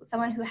case,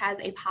 someone who has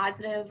a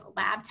positive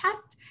lab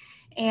test.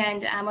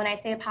 And when I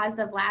say a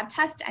positive lab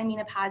test, I mean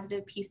a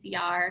positive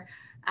PCR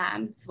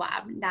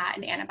swab, not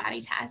an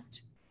antibody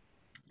test.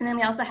 And then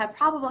we also have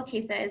probable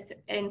cases.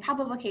 In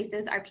probable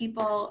cases are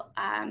people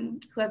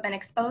who have been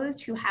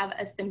exposed who have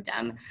a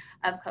symptom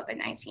of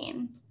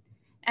COVID-19.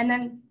 And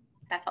then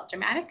that felt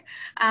dramatic.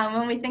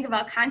 When we think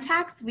about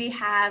contacts, we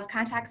have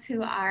contacts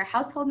who are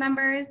household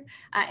members,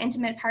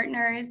 intimate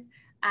partners,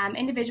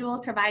 individuals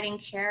providing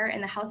care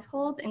in the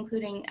household,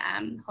 including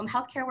home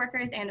health care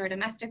workers and or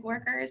domestic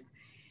workers.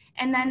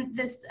 And then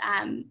this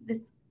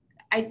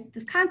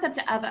concept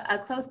of a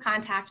close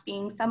contact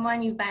being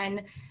someone you've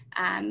been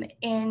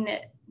in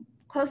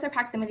closer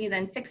proximity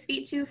than 6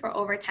 feet to for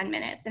over 10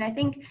 minutes. And I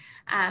think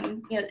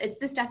it's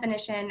this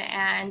definition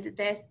and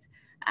this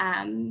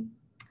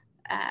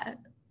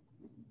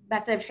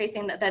method of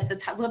tracing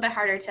that's a little bit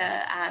harder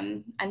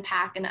to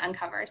unpack and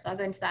uncover. So I'll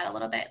go into that a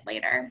little bit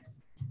later.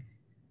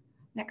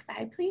 Next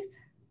slide, please.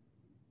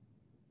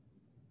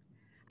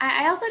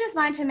 I also just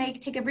wanted to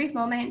take a brief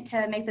moment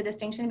to make the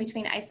distinction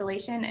between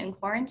isolation and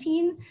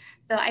quarantine.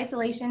 So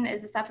isolation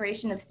is a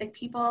separation of sick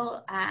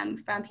people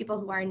from people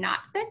who are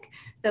not sick.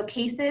 So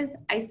cases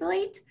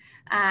isolate.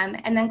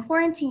 And then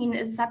quarantine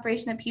is a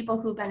separation of people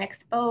who've been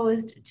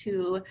exposed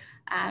to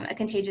a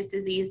contagious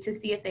disease to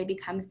see if they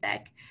become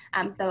sick.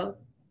 So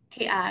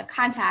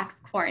contacts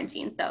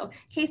quarantine. So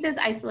cases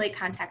isolate,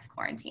 contacts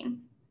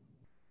quarantine.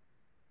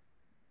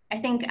 I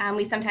think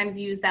we sometimes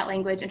use that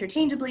language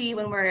interchangeably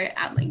when we're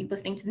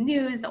listening to the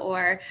news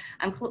or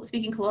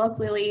speaking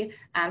colloquially,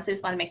 so I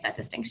just want to make that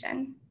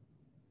distinction.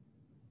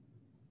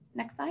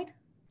 Next slide.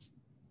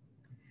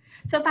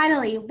 So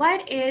finally,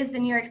 what is the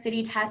New York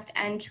City Test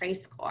and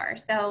Trace Corps?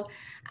 So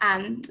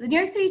the New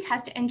York City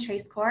Test and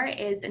Trace Corps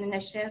is an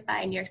initiative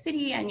by New York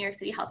City and New York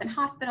City Health and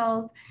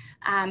Hospitals.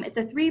 It's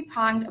a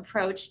three-pronged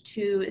approach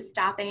to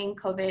stopping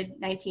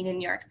COVID-19 in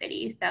New York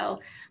City. So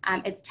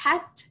it's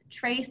test,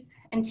 trace,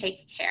 and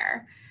take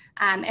care.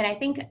 And I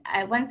think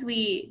once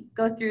we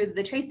go through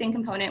the tracing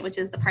component, which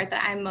is the part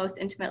that I'm most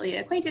intimately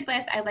acquainted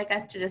with, I'd like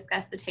us to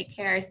discuss the take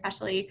care,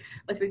 especially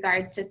with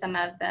regards to some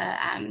of the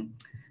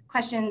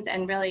questions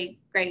and really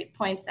great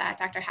points that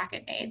Dr.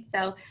 Hackett made.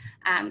 So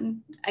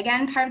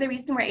again, part of the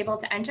reason we're able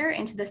to enter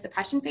into the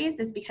suppression phase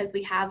is because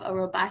we have a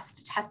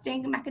robust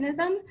testing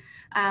mechanism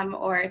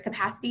or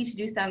capacity to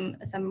do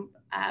some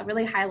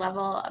really high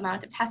level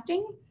amount of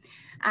testing.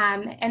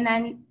 And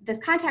then this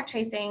contact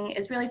tracing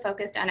is really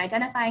focused on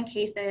identifying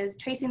cases,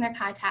 tracing their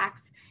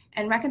contacts,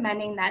 and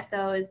recommending that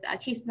those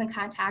cases and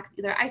contacts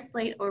either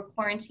isolate or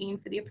quarantine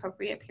for the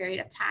appropriate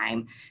period of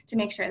time to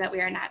make sure that we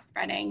are not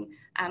spreading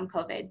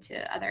COVID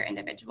to other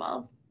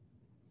individuals.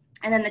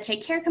 And then the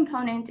take care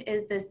component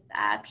is this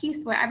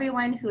piece where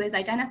everyone who is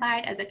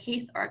identified as a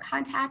case or a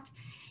contact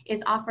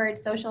is offered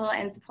social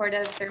and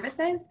supportive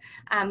services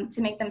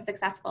to make them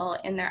successful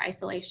in their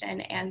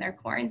isolation and their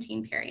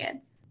quarantine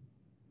periods.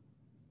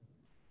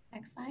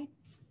 Next slide.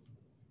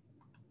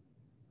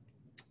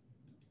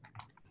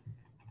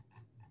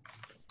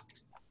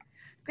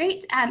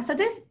 Great. So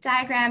this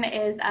diagram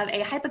is of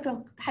a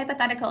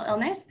hypothetical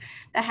illness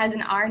that has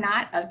an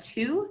R0 of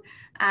 2.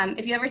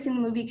 If you've ever seen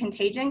the movie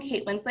Contagion,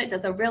 Kate Winslet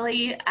does a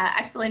really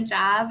excellent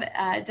job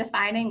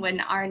defining what an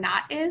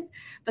R0 is,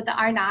 but the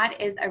R0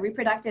 is a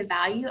reproductive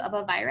value of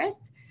a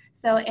virus.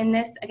 So in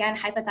this, again,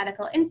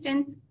 hypothetical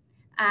instance,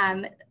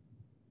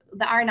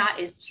 the R0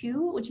 is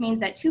 2, which means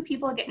that 2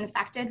 people get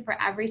infected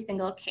for every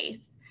single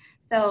case.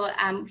 So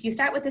if you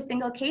start with a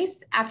single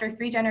case, after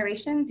 3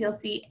 generations, you'll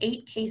see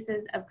 8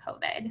 cases of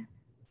COVID.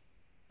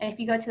 And if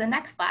you go to the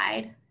next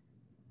slide,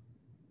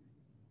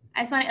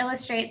 I just want to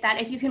illustrate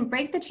that if you can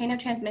break the chain of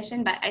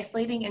transmission by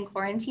isolating and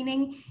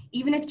quarantining,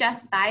 even if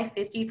just by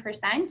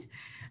 50%,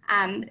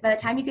 by the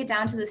time you get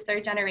down to this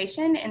 3rd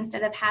generation,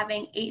 instead of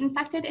having 8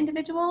 infected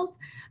individuals,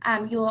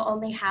 you will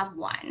only have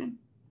 1.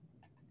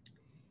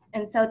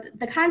 And so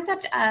the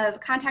concept of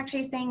contact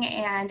tracing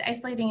and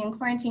isolating and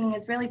quarantining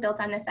is really built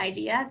on this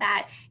idea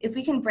that if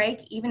we can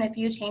break even a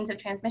few chains of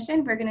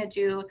transmission, we're going to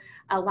do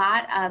a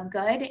lot of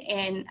good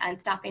in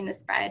stopping the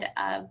spread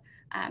of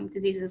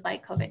diseases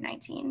like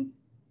COVID-19.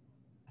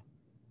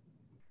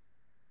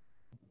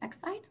 Next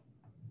slide.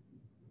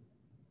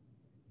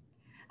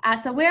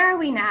 So where are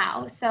we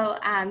now? So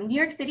New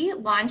York City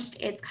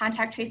launched its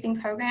contact tracing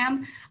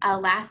program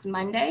last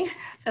Monday.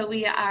 So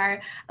we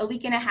are a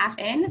week and a half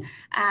in.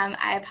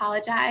 I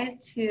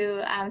apologize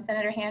to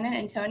Senator Hannon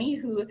and Tony,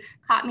 who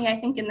caught me, I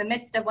think, in the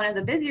midst of one of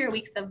the busier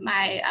weeks of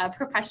my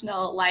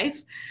professional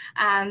life.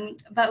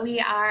 But we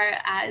are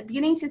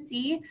beginning to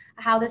see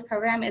how this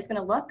program is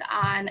going to look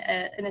on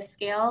in a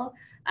scale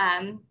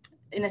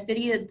in a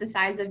city the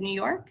size of New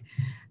York.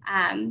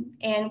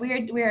 And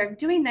we're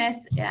doing this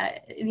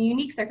in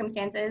unique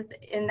circumstances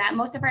in that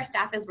most of our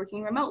staff is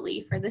working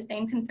remotely for the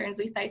same concerns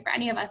we cite for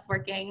any of us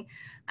working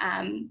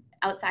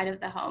outside of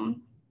the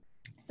home.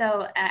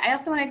 So I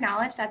also want to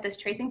acknowledge that this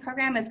tracing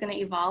program is going to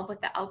evolve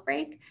with the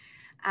outbreak.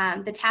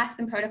 The tasks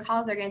and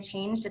protocols are going to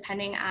change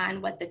depending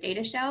on what the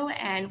data show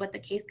and what the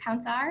case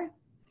counts are.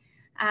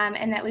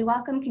 And that we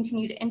welcome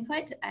continued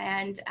input.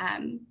 And,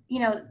 you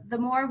know, the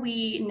more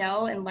we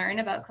know and learn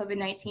about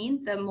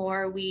COVID-19, the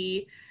more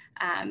we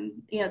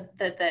you know,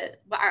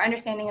 our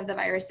understanding of the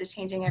virus is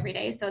changing every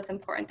day. So it's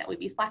important that we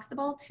be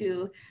flexible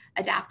to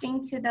adapting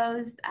to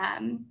those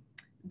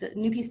the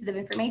new pieces of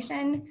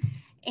information.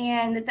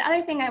 And the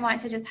other thing I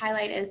want to just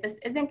highlight is this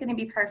isn't going to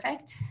be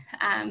perfect.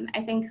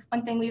 I think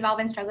one thing we've all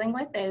been struggling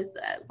with is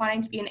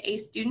wanting to be an A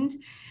student,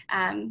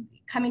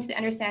 coming to the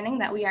understanding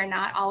that we are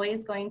not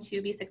always going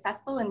to be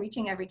successful in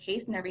reaching every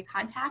case and every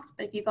contact.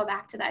 But if you go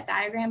back to that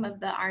diagram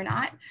of the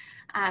R0,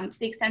 to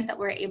the extent that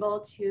we're able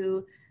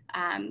to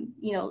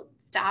you know,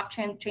 stop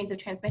chains of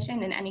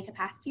transmission in any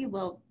capacity,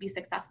 will be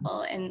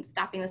successful in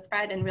stopping the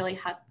spread and really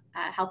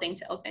helping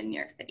to open New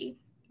York City,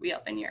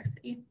 reopen New York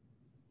City.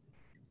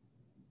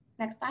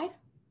 Next slide.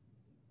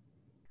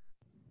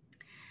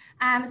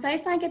 So I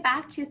just want to get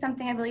back to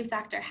something I believe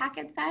Dr.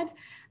 Hackett said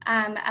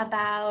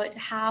about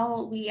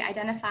how we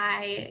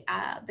identify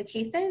the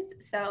cases.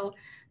 So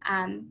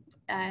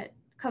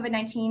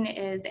COVID-19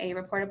 is a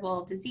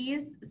reportable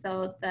disease.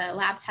 So the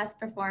lab tests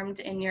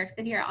performed in New York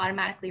City are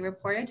automatically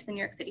reported to the New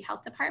York City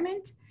Health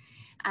Department.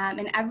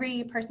 And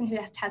every person who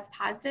tests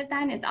positive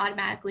then is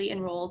automatically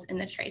enrolled in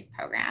the TRACE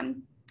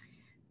program.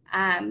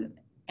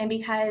 And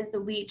because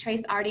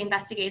TRACE already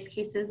investigates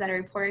cases that are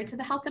reported to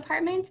the health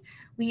department,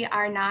 we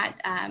are not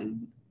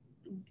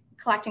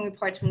collecting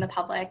reports from the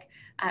public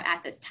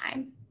at this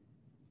time.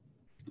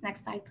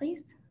 Next slide,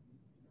 please.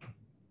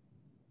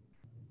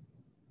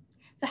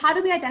 So how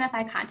do we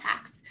identify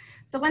contacts?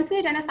 So once we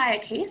identify a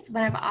case,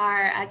 one of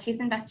our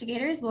case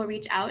investigators will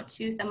reach out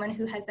to someone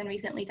who has been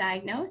recently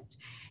diagnosed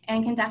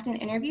and conduct an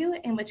interview,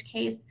 in which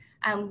case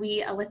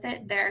we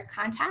elicit their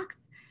contacts,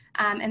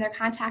 and their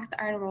contacts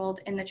are enrolled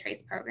in the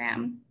TRACE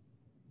program.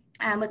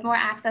 With more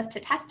access to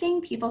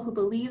testing, people who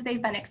believe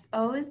they've been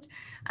exposed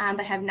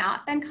but have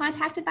not been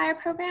contacted by our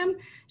program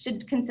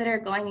should consider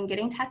going and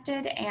getting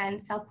tested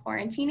and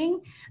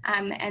self-quarantining.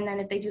 And then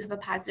if they do have a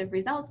positive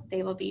result,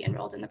 they will be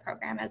enrolled in the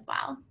program as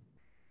well.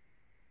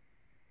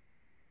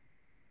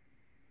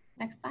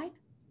 Next slide.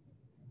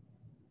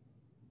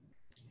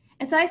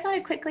 And so I just want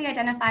to quickly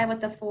identify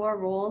what the 4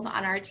 roles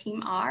on our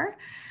team are.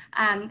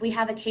 We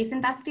have a case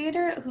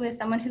investigator, who is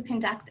someone who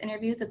conducts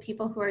interviews with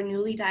people who are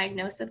newly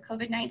diagnosed with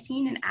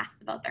COVID-19 and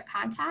asks about their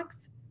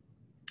contacts.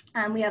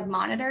 We have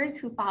monitors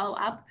who follow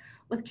up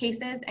with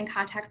cases and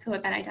contacts who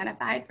have been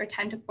identified for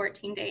 10 to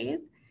 14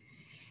 days,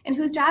 and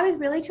whose job is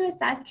really to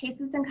assess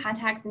cases and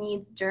contacts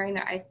needs during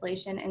their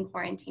isolation and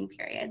quarantine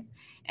periods.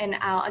 And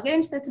I'll get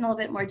into this in a little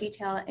bit more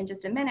detail in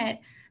just a minute.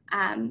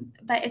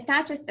 But it's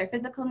not just their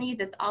physical needs,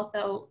 it's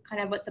also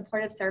kind of what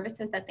supportive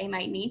services that they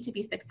might need to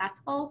be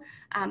successful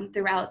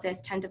throughout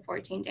this 10 to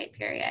 14 day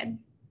period.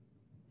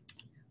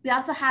 We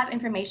also have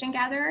information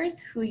gatherers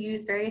who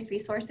use various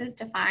resources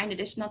to find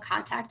additional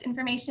contact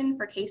information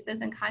for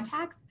cases and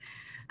contacts.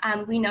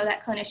 We know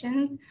that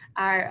clinicians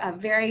are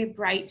very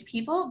bright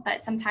people,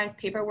 but sometimes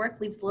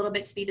paperwork leaves a little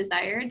bit to be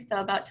desired.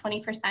 So about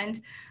 20%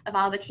 of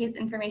all the case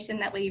information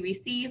that we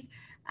receive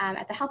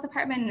at the health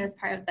department and as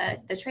part of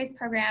the TRACE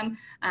program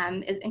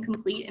is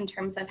incomplete in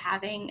terms of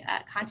having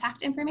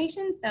contact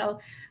information. So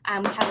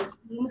we have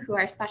a team who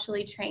are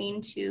specially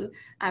trained to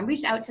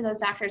reach out to those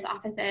doctors'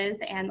 offices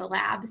and the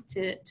labs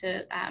to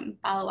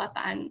follow up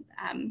on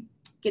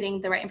getting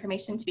the right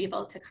information to be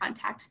able to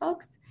contact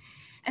folks.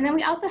 And then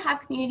we also have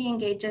community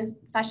engagement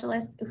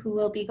specialists who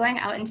will be going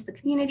out into the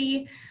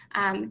community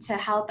to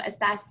help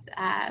assess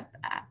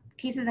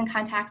cases and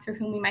contacts for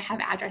whom we might have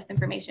address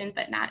information,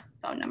 but not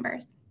phone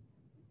numbers.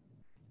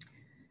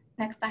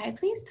 Next slide,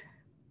 please.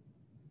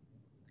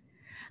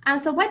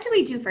 So what do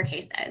we do for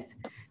cases?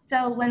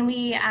 So when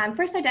we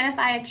first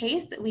identify a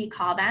case, we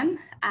call them.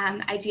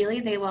 Ideally,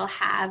 they will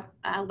have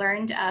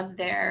learned of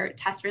their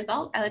test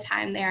result by the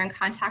time they're in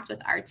contact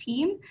with our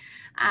team.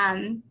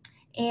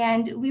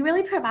 And we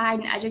really provide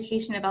an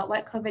education about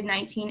what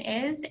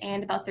COVID-19 is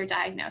and about their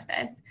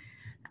diagnosis.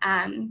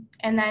 And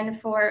then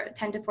for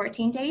 10 to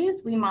 14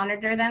 days, we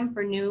monitor them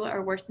for new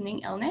or worsening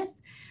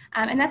illness.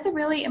 And that's a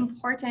really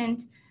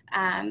important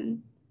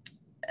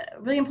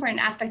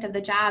aspect of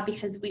the job,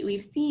 because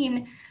we've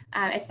seen,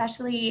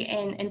 especially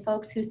in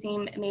folks who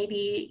seem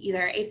maybe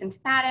either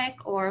asymptomatic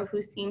or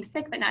who seem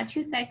sick but not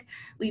too sick,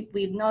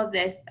 we know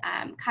this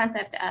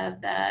concept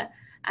of the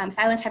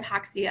silent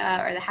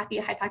hypoxia or the happy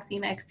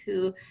hypoxemics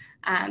who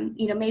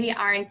maybe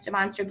aren't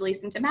demonstrably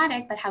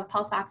symptomatic but have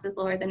pulse oxes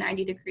lower than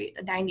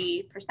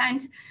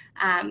 90%.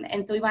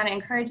 And so we want to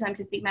encourage them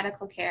to seek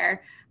medical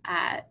care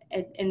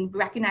in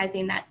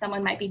recognizing that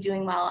someone might be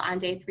doing well on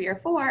day 3 or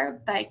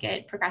 4 but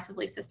get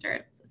progressively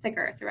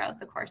sicker throughout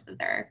the course of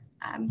their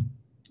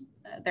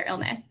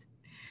illness.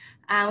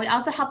 We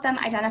also help them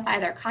identify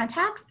their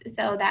contacts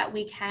so that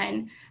we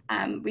can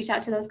reach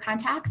out to those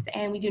contacts,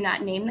 and we do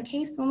not name the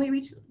case when we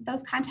reach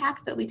those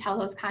contacts, but we tell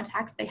those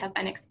contacts they have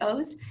been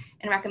exposed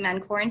and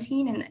recommend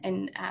quarantine,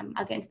 and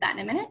I'll get into that in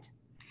a minute.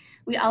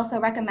 We also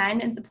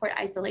recommend and support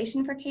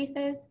isolation for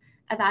cases,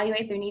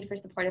 evaluate their need for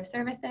supportive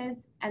services,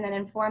 and then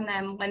inform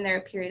them when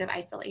their period of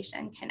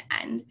isolation can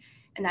end,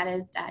 and that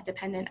is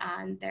dependent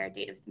on their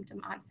date of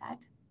symptom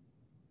onset.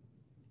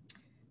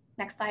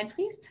 Next slide,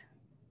 please.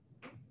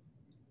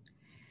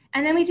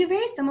 And then we do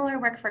very similar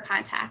work for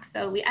contacts.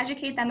 So we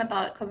educate them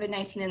about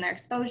COVID-19 and their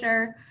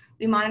exposure.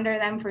 We monitor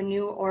them for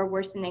new or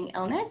worsening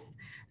illness.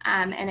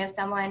 And if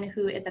someone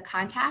who is a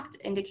contact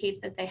indicates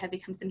that they have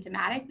become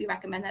symptomatic, we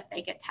recommend that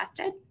they get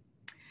tested.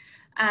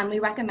 We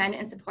recommend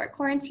and support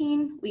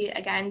quarantine. We,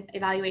 again,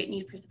 evaluate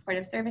need for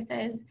supportive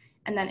services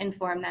and then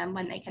inform them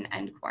when they can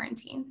end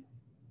quarantine.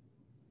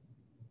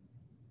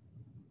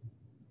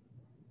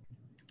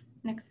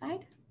 Next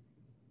slide.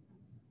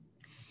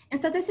 And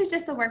so this is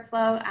just the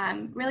workflow,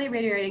 really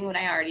reiterating what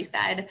I already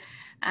said,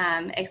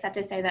 except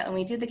to say that when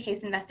we do the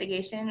case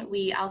investigation,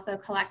 we also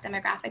collect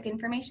demographic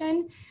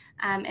information.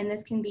 And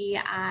this can be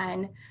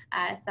on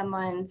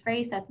someone's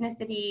race,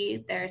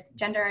 ethnicity, their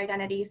gender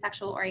identity,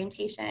 sexual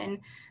orientation,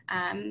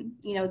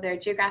 their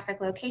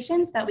geographic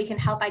location, so that we can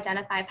help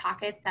identify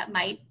pockets that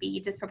might be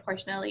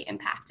disproportionately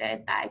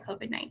impacted by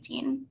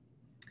COVID-19.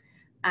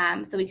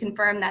 So we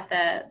confirm that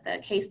the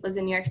case lives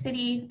in New York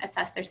City,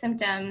 assess their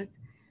symptoms,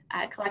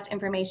 collect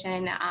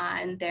information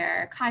on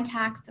their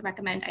contacts,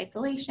 recommend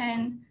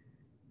isolation.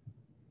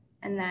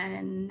 And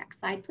then next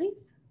slide,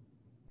 please.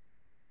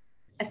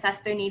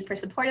 Assess their need for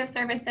supportive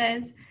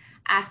services,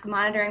 ask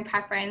monitoring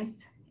preference,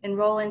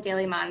 enroll in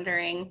daily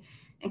monitoring,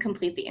 and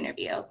complete the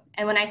interview.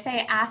 And when I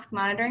say ask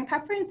monitoring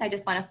preference, I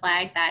just want to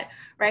flag that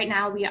right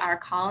now we are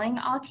calling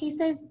all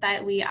cases,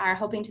 but we are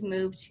hoping to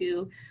move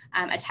to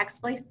a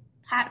text-based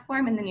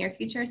platform in the near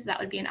future. So that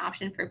would be an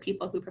option for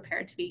people who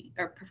prefer to be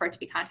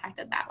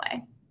contacted that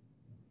way.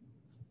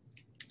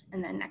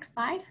 And then next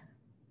slide.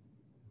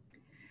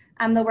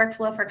 The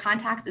workflow for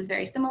contacts is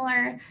very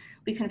similar.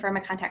 We confirm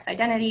a contact's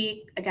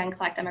identity, again,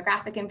 collect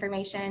demographic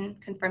information,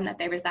 confirm that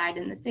they reside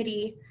in the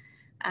city.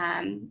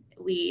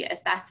 We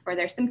assess for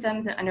their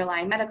symptoms and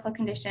underlying medical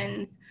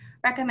conditions,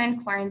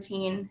 recommend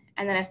quarantine,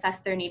 and then assess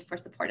their need for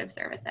supportive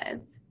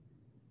services.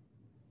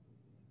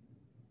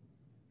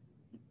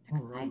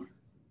 Next slide.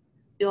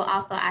 We will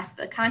also ask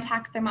the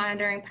contacts their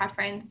monitoring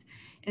preference,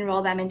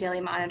 enroll them in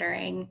daily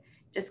monitoring,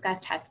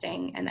 discuss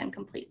testing, and then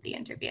complete the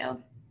interview.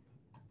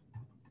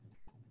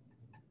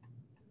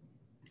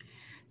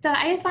 So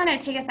I just want to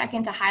take a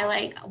second to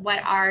highlight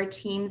what our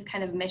team's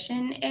kind of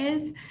mission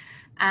is.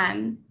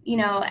 You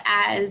know,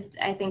 as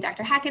I think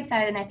Dr. Hackett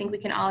said, and I think we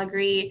can all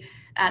agree,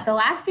 the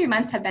last 3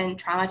 months have been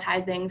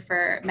traumatizing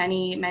for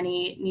many,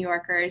 many New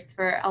Yorkers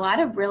for a lot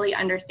of really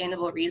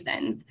understandable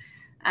reasons.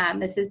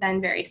 This has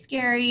been very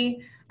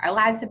scary. Our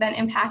lives have been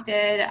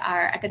impacted.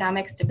 Our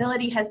economic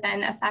stability has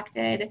been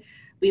affected.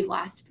 We've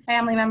lost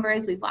family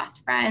members, we've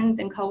lost friends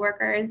and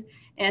coworkers,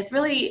 and it's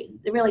really,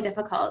 really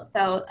difficult.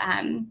 So,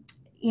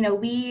 you know,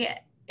 we,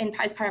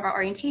 as part of our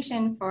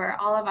orientation for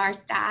all of our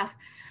staff,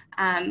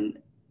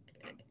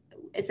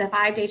 it's a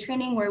 5-day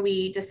training where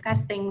we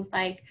discuss things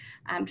like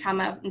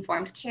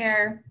trauma-informed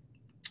care,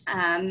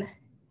 and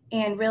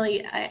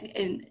really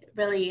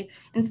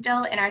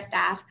instill in our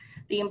staff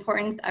the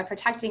importance of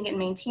protecting and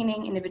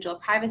maintaining individual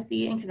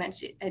privacy and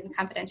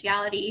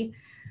confidentiality,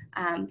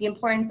 the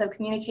importance of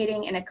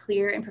communicating in a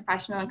clear and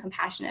professional and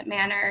compassionate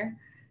manner.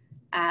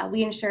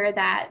 We ensure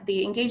that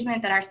the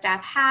engagement that our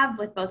staff have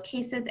with both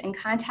cases and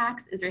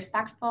contacts is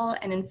respectful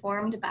and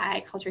informed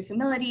by culture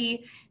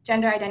humility,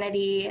 gender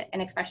identity,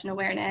 and expression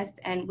awareness,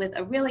 and with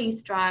a really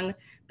strong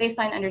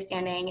baseline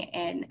understanding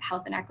in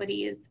health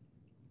inequities.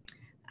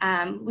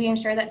 We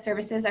ensure that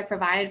services are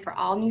provided for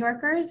all New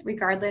Yorkers,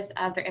 regardless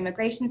of their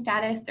immigration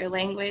status, their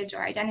language,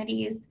 or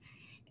identities.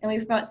 And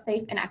we promote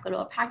safe and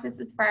equitable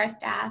practices for our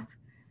staff,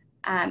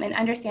 and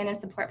understand and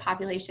support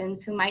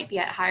populations who might be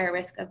at higher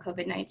risk of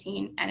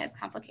COVID-19 and its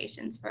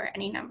complications for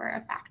any number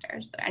of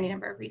factors or any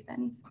number of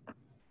reasons.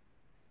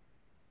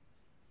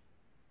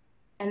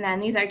 And then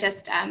these are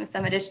just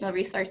some additional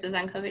resources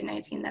on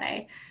COVID-19 that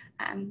I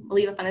will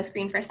leave up on the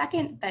screen for a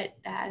second, but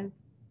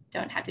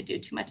don't have to do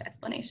too much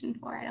explanation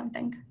for, I don't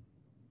think.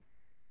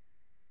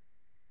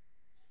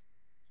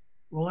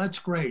 Well, that's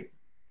great.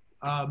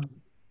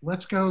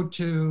 Let's go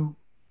to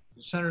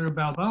Senator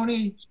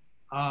Balboni.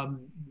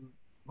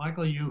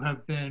 Michael, you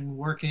have been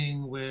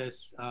working with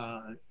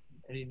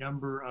any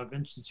number of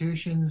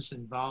institutions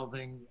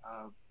involving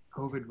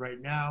COVID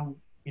right now,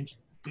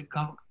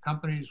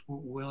 companies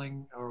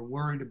willing or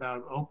worried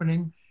about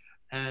opening,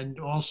 and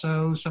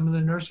also some of the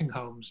nursing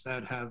homes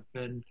that have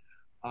been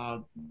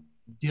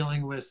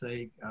dealing with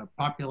a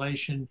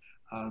population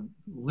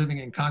living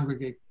in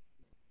congregate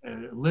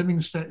living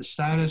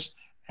status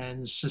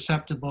and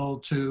susceptible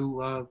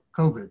to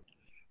COVID.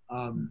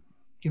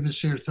 Give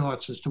us your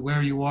thoughts as to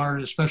where you are,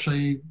 and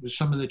especially with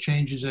some of the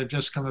changes that have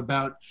just come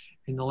about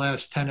in the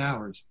last 10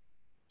 hours.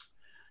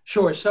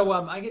 Sure. So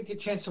I get the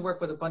chance to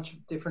work with a bunch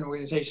of different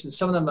organizations.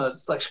 Some of them are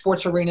like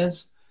sports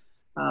arenas,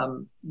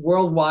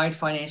 worldwide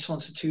financial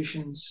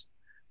institutions,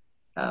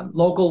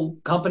 local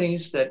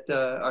companies that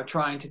are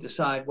trying to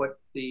decide what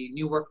the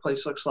new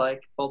workplace looks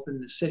like, both in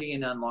the city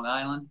and on Long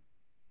Island.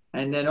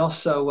 And then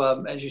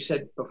also, as you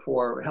said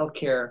before,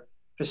 healthcare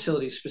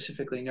facilities,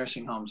 specifically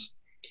nursing homes.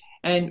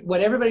 And what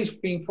everybody's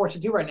being forced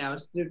to do right now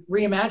is to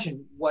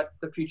reimagine what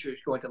the future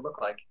is going to look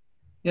like.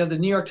 You know, the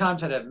New York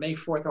Times had a May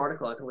 4th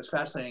article I thought was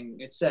fascinating.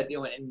 It said, you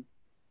know, and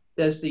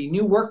does the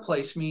new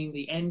workplace mean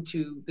the end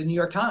to the New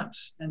York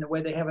Times and the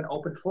way they have an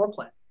open floor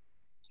plan?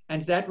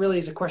 And that really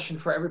is a question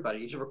for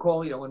everybody. As you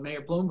recall, you know, when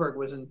Mayor Bloomberg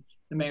was in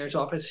the mayor's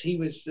office, he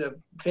was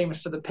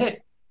famous for the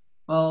pit.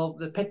 Well,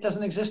 the pit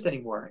doesn't exist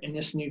anymore in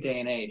this new day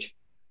and age.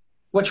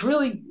 What's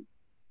really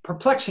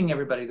perplexing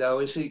everybody, though,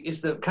 is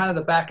the kind of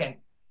the back end.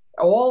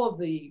 All of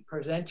the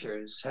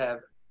presenters have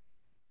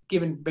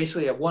given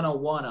basically a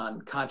 101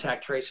 on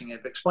contact tracing and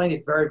have explained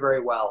it very, very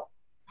well.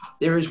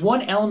 There is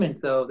one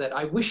element, though, that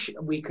I wish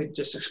we could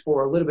just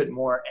explore a little bit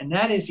more, and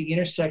that is the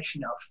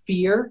intersection of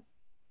fear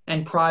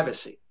and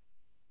privacy.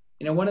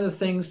 You know, one of the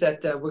things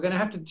that we're going to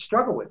have to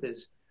struggle with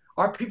is,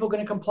 are people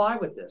going to comply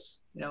with this?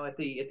 You know, at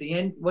the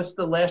end, what's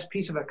the last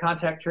piece of a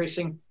contact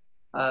tracing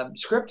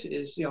script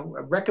is, you know,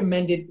 a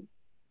recommended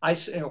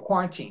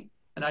quarantine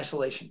and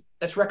isolation.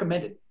 That's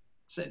recommended.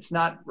 So it's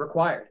not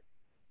required.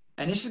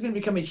 And this is going to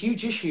become a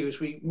huge issue as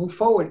we move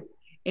forward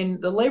in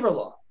the labor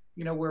law.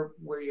 You know,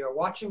 we are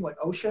watching what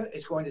OSHA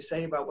is going to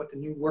say about what the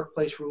new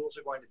workplace rules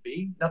are going to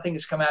be. Nothing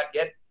has come out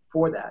yet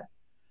for that.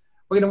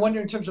 We're going to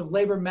wonder in terms of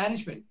labor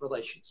management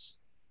relations.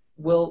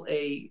 Will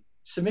a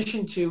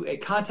submission to a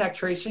contact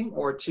tracing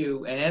or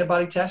to an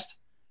antibody test,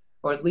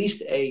 or at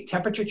least a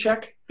temperature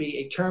check, be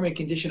a term and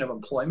condition of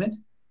employment?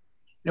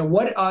 You know,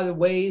 what are the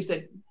ways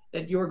that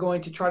you're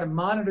going to try to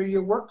monitor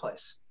your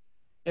workplace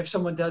if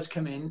someone does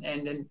come in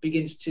and then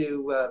begins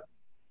to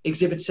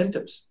exhibit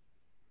symptoms?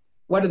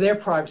 What are their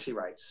privacy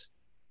rights?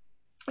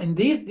 And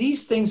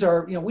these things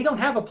are, you know, we don't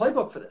have a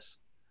playbook for this.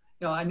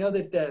 I know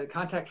that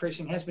contact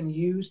tracing has been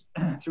used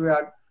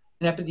throughout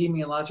an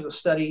epidemiological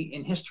study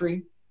in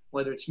history,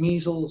 whether it's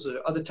measles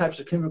or other types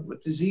of communicable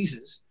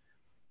diseases.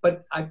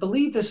 But I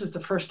believe this is the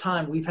first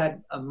time we've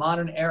had a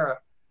modern era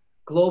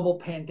global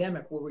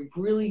pandemic where we've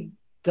really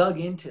dug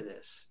into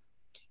this.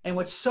 And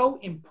what's so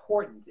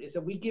important is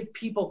that we give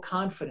people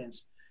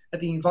confidence that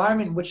the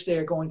environment in which they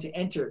are going to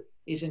enter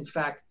is in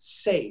fact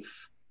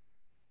safe.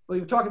 We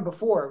were talking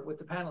before with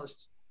the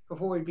panelists,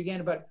 before we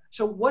began, about,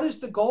 so what is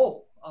the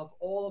goal of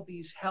all of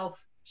these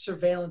health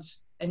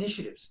surveillance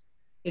initiatives?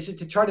 Is it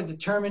to try to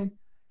determine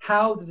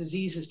how the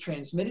disease is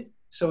transmitted,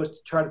 so as to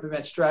try to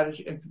prevent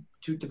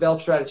to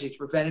develop strategies to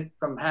prevent it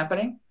from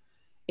happening?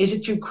 Is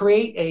it to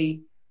create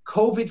a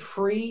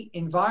COVID-free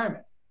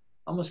environment,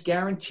 almost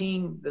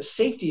guaranteeing the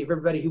safety of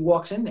everybody who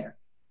walks in there?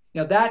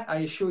 That, I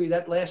assure you,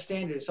 that last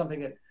standard is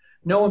something that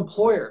no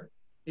employer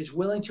is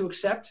willing to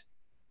accept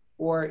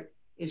or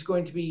is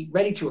going to be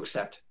ready to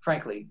accept,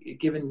 frankly,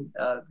 given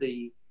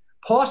the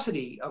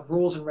paucity of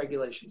rules and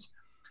regulations.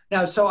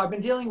 Now, so I've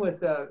been dealing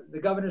with the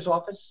governor's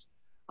office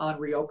on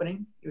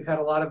reopening. We've had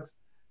a lot of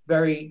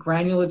very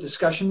granular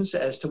discussions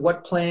as to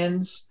what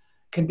plans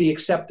can be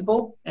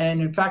acceptable.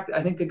 And in fact,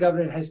 I think the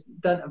governor has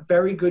done a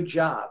very good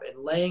job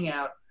in laying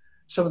out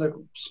some of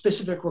the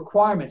specific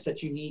requirements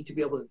that you need to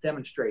be able to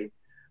demonstrate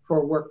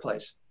for a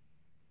workplace.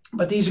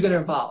 But these are going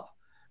to evolve,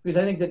 because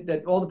I think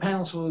that all the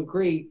panelists will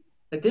agree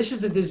that this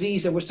is a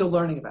disease that we're still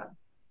learning about.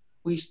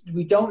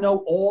 We don't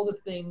know all the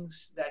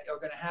things that are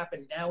going to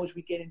happen now as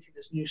we get into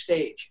this new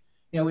stage.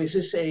 Is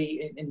this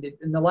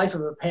in the life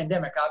of a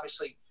pandemic,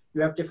 obviously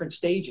you have different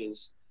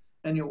stages.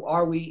 And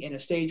are we in a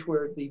stage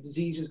where the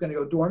disease is going to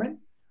go dormant?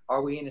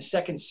 Are we in a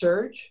second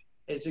surge?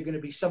 Is there going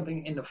to be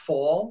something in the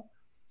fall?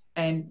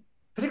 And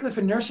particularly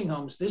for nursing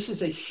homes, this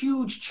is a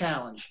huge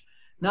challenge,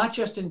 not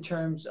just in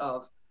terms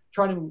of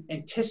trying to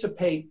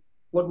anticipate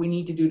what we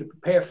need to do to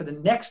prepare for the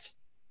next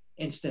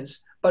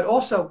instance, but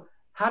also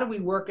how do we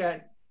work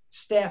at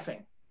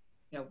staffing,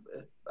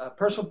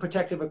 personal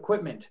protective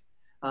equipment,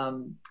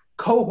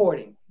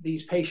 cohorting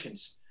these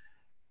patients,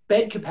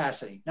 bed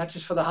capacity, not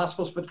just for the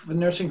hospitals, but for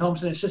nursing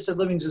homes and assisted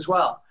livings as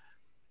well.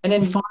 And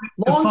then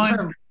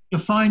long-term.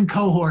 Define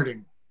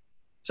cohorting.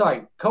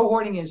 Sorry,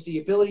 cohorting is the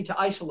ability to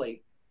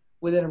isolate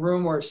within a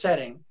room or a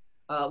setting,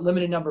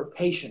 limited number of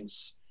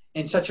patients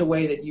in such a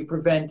way that you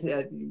prevent,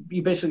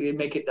 you basically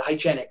make it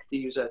hygienic, to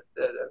use a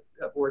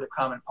word of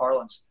common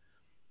parlance.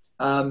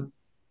 And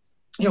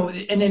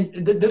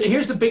then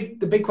here's the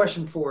big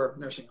question for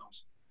nursing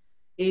homes.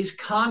 Is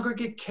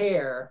congregate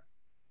care,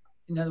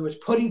 in other words,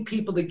 putting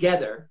people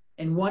together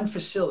in one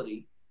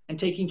facility and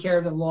taking care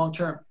of them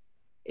long-term,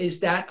 is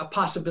that a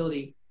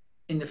possibility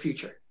in the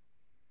future?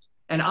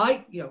 And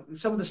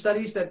some of the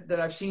studies that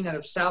I've seen out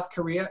of South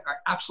Korea are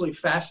absolutely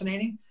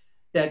fascinating,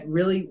 that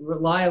really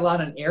rely a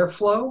lot on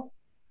airflow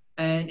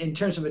and in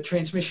terms of a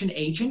transmission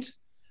agent.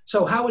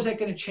 So how is that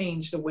going to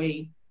change the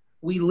way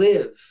we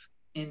live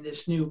in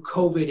this new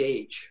COVID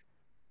age?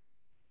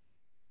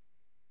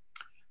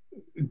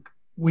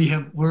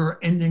 We're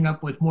ending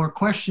up with more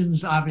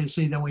questions,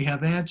 obviously, than we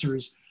have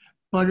answers.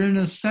 But in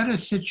a set of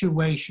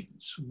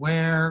situations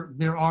where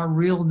there are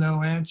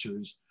no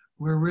answers,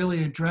 we're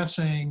really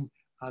addressing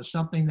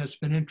something that's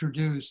been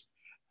introduced.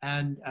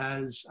 And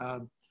as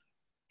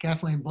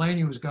Kathleen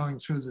Blaney was going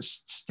through the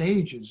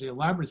stages, the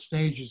elaborate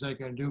stages they're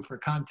going to do for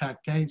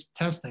contact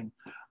testing,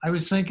 I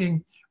was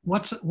thinking,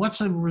 what's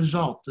a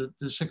result,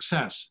 the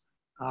success?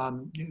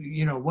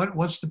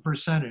 What's the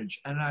percentage?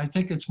 And I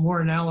think it's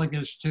more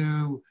analogous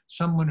to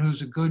someone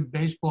who's a good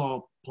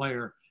baseball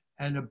player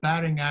and a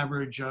batting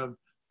average of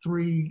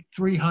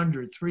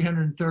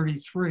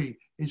 333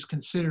 is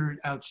considered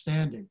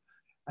outstanding.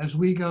 As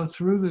we go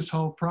through this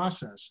whole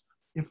process,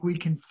 if we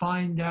can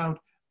find out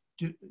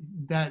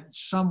that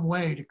some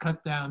way to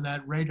cut down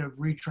that rate of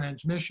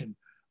retransmission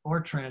or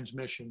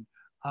transmission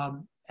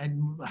and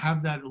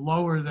have that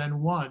lower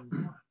than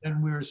 1,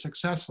 then we're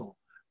successful.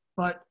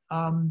 But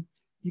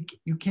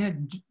you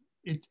can't,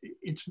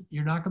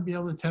 you're not going to be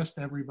able to test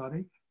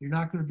everybody. You're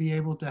not going to be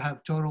able to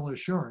have total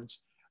assurance.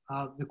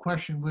 The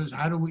question was,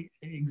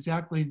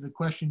 exactly the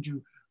questions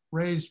you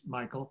raised,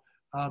 Michael,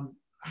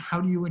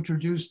 how do you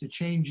introduce the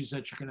changes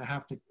that you're going to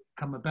have to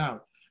come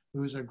about?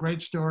 There was a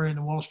great story in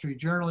the Wall Street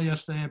Journal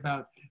yesterday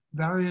about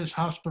various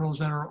hospitals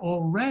that are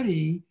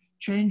already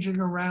changing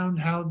around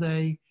how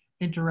they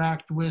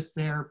interact with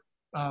their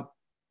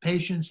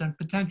patients and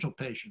potential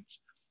patients.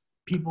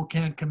 People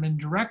can't come in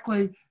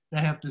directly. They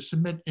have to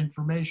submit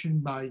information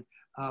by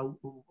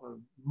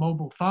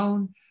mobile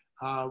phone.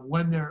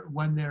 When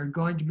they're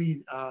going to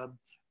be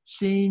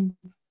seen,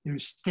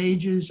 there's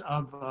stages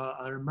of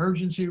an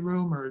emergency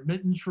room or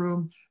admittance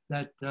room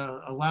that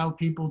allow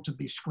people to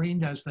be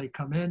screened as they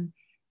come in.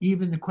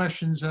 Even the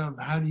questions of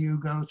how do you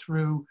go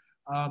through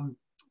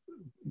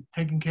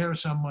taking care of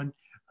someone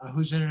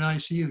who's in an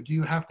ICU? Do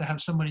you have to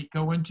have somebody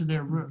go into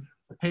their room,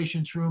 the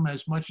patient's room,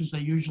 as much as they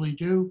usually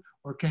do,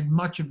 or can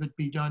much of it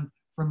be done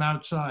from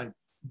outside?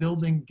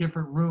 Building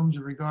different rooms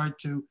in regard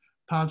to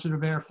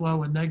positive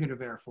airflow and negative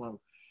airflow.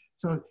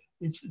 So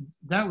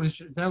that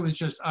was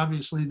just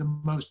obviously the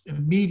most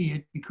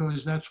immediate,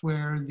 because that's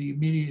where the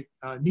immediate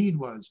need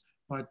was.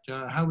 But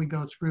how we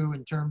go through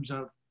in terms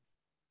of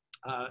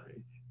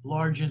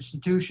large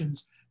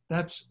institutions,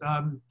 that's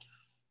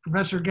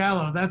Professor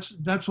Gallo.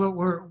 That's what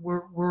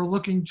we're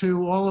looking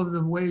to. All of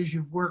the ways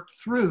you've worked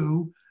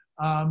through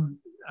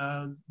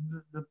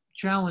the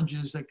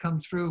challenges that come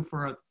through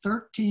for a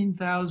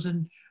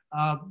 13,000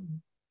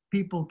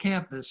 people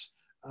campus.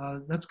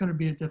 That's going to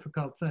be a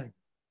difficult thing.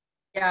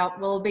 Yeah,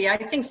 will be. I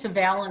think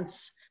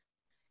surveillance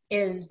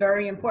is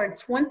very important.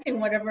 It's one thing,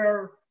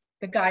 whatever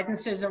the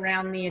guidance is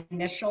around the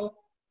initial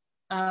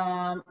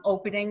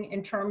opening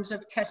in terms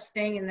of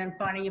testing and then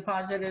finding your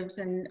positives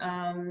and,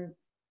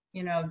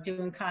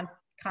 doing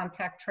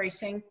contact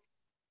tracing.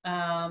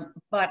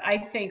 But I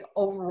think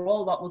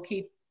overall what will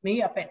keep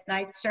me up at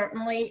night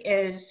certainly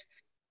is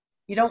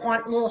you don't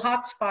want little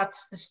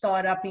hotspots to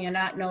start up and you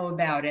not know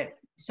about it.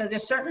 So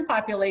there's certain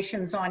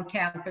populations on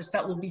campus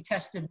that will be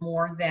tested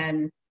more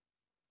than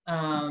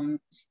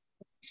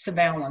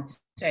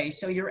surveillance, say.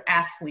 So your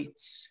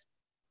athletes.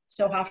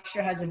 So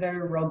Hofstra has a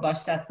very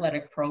robust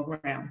athletic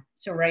program.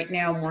 So right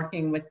now I'm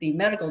working with the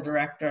medical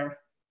director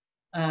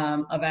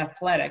of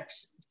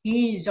athletics.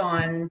 He's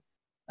on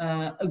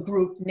a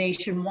group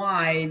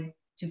nationwide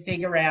to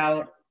figure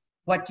out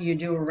what do you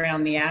do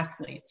around the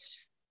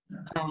athletes.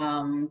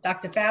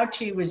 Dr.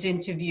 Fauci was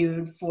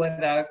interviewed for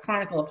the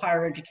Chronicle of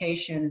Higher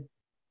Education,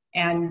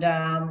 and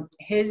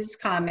his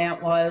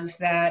comment was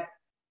that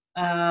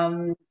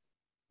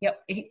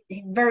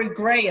he's very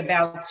gray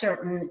about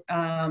certain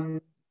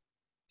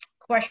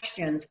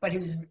questions, but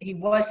he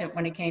wasn't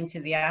when it came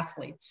to the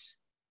athletes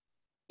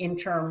in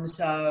terms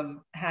of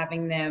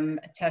having them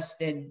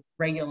tested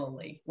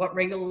regularly. What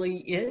regularly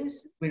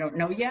is, we don't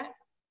know yet,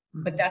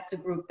 but that's a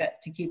group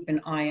that to keep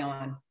an eye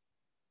on.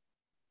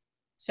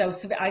 So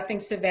I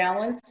think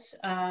surveillance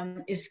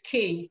is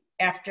key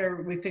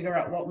after we figure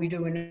out what we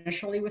do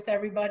initially with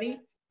everybody.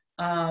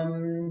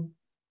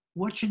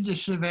 What should the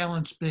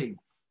surveillance be?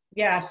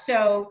 Yeah,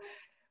 so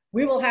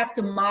we will have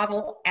to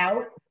model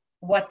out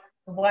what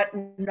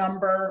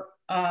number,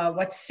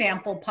 what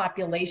sample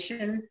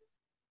population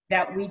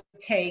that we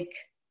take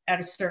at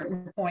a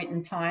certain point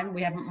in time.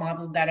 We haven't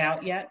modeled that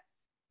out yet.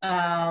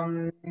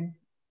 And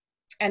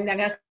that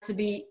has to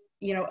be,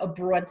 a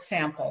broad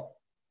sample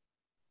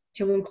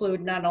to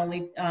include not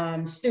only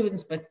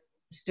students, but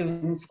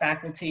students,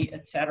 faculty,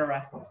 et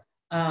cetera.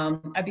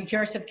 I'd be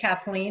curious if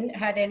Kathleen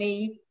had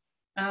any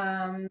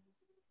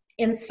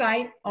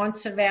insight on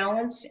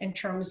surveillance in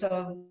terms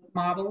of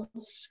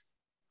models.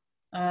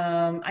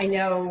 I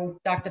know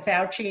Dr.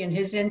 Fauci in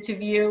his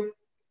interview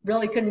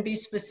really couldn't be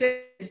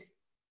specific.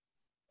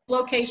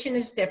 Location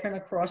is different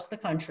across the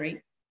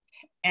country.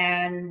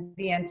 And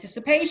the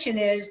anticipation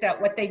is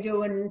that what they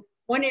do in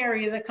one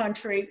area of the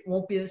country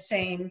won't be the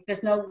same.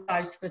 There's no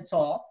size fits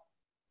all.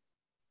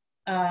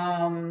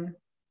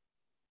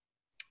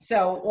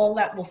 So all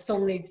that will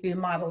still need to be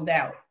modeled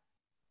out.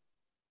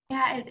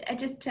 Yeah,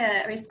 just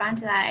to respond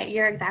to that,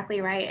 you're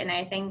exactly right. And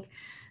I think,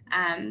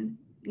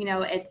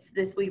 it's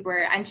this, we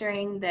were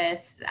entering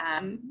this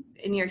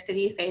in New York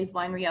City phase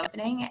 1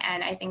 reopening.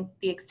 And I think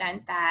the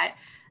extent that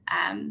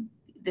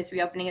this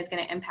reopening is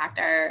going to impact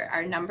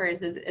our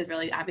numbers is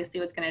really obviously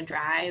what's going to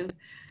drive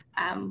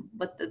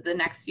what the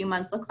next few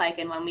months look like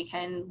and when we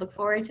can look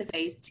forward to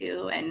phase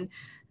 2. And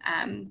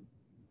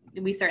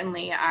we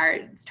certainly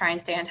are trying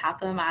to stay on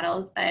top of the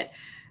models, but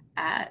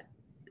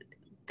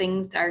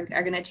things are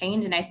going to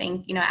change. And I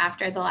think,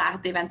 after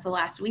the events of the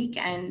last week,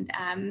 and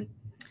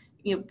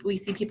we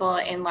see people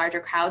in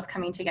larger crowds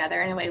coming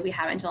together in a way we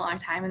haven't in a long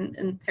time.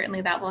 And certainly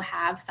that will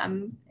have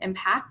some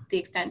impact. The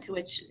extent to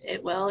which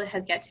it will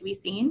has yet to be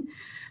seen.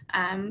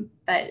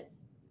 But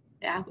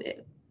yeah.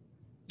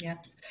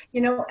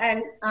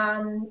 And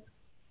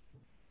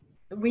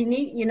we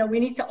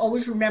need to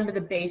always remember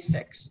the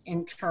basics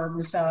in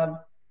terms of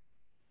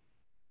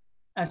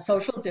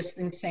social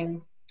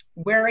distancing,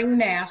 wearing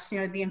masks.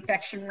 The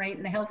infection rate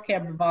in the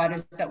healthcare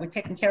providers that were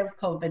taking care of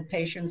COVID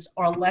patients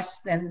are less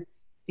than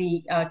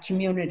the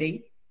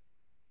community.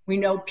 We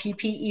know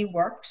PPE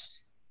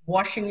works.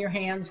 Washing your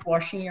hands,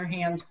 washing your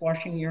hands,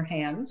 washing your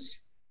hands.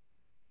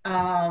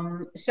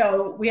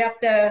 So we have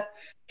to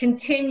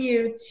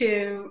continue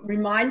to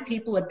remind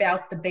people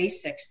about the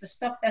basics, the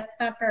stuff that's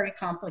not very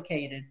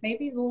complicated,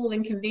 maybe a little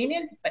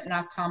inconvenient, but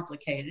not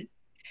complicated.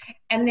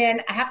 And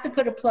then I have to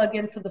put a plug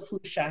in for the flu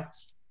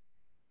shots,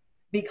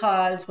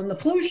 because when the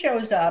flu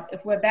shows up,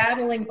 if we're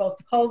battling both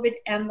the COVID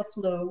and the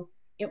flu,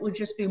 it will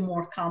just be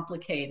more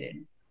complicated.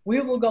 We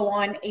will go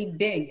on a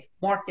big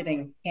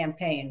marketing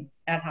campaign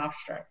at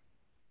Hofstra,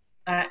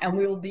 and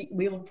we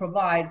will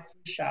provide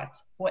flu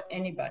shots for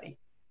anybody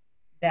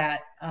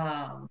that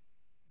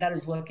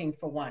is looking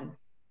for one,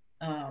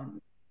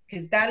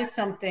 because that is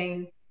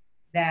something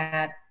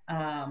that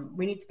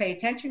we need to pay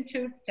attention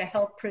to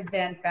help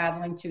prevent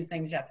battling two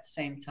things at the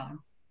same time.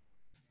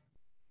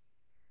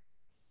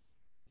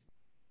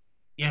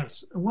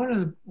 Yes, one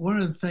of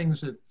the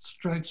things that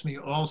strikes me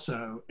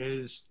also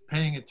is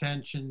paying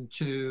attention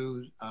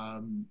to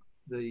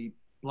the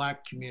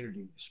Black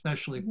community,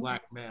 especially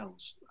Black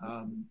males.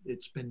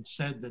 It's been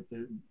said that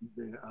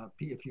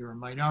if you're a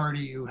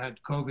minority, you had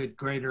COVID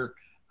greater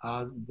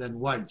than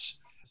whites.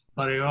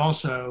 But I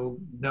also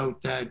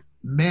note that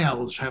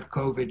males have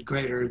COVID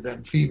greater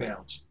than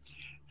females.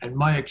 And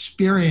my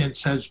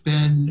experience has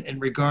been in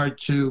regard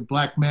to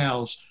Black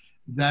males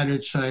that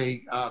it's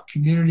a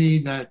community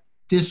that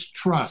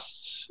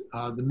distrusts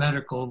the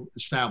medical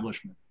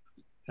establishment.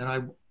 And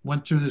I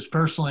went through this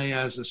personally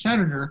as a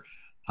senator,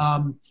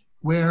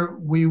 where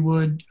we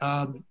would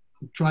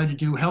try to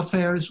do health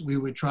fairs, we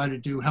would try to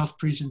do health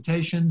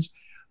presentations.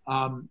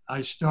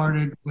 I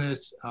started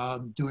with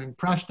doing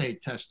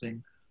prostate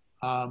testing,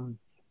 and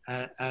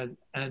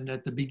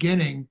at the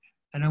beginning,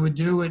 and I would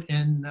do it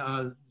in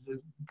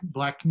the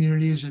Black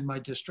communities in my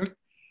district,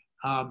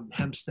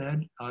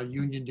 Hempstead,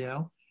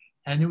 Uniondale,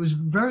 and it was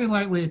very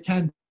lightly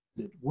attended.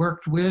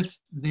 Worked with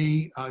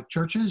the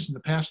churches and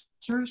the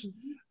pastors,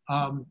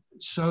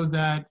 so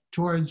that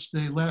towards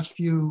the last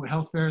few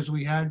health fairs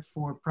we had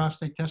for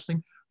prostate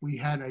testing, we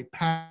had a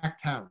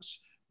packed house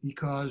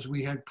because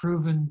we had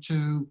proven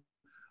to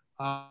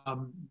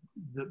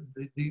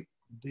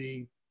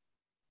the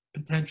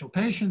potential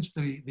patients,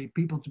 the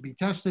people to be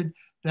tested,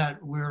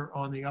 that we're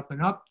on the up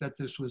and up, that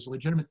this was a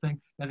legitimate thing,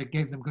 that it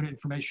gave them good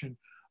information.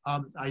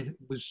 I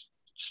was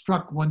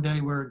struck one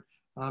day, we're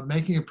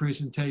making a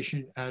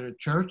presentation at a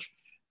church,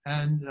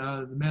 and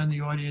the man in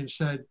the audience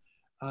said,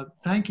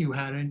 "Thank you,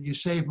 Hannon, you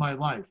saved my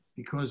life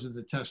because of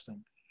the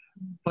testing."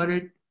 But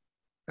it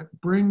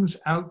brings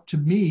out to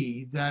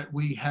me that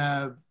we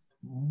have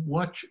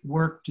much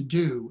work to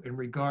do in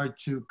regard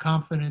to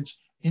confidence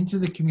into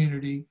the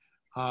community.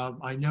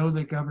 I know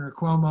that Governor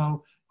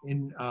Cuomo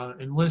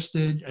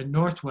enlisted at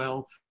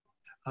Northwell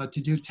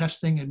to do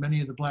testing in many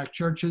of the Black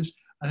churches.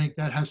 I think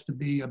that has to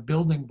be a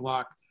building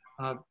block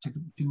to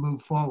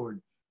move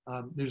forward.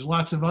 There's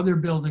lots of other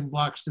building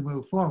blocks to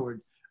move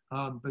forward,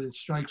 but it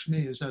strikes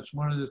me as that's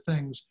one of the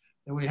things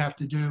that we have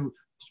to do,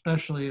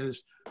 especially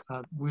as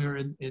we're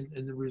in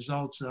the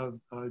results of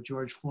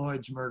George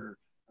Floyd's murder,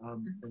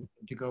 and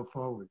to go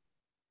forward.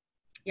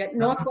 Yeah,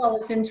 Northwell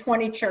is in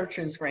 20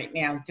 churches right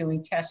now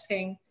doing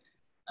testing.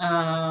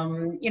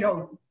 You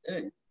know,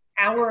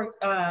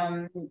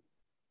 our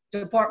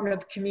Department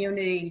of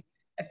Community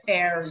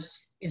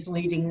Affairs is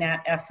leading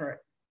that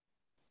effort.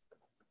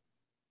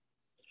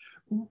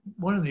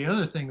 One of the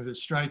other things that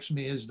strikes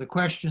me is the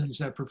questions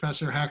that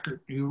Professor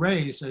Hackert, you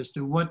raised as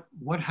to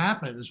what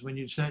happens when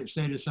you say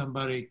to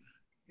somebody,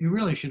 you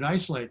really should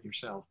isolate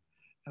yourself.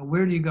 And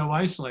where do you go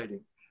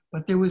isolating?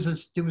 But there was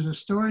a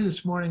story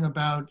this morning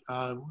about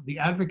the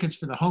advocates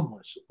for the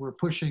homeless were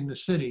pushing the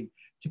city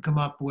to come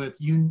up with,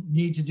 you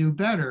need to do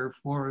better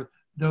for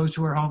those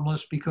who are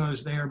homeless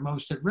because they are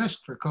most at risk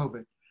for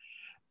COVID.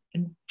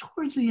 And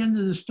towards the end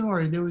of the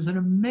story, there was an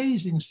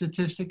amazing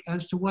statistic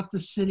as to what the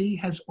city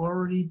has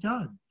already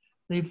done.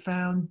 They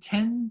found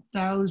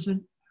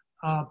 10,000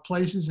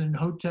 places in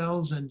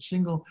hotels and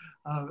single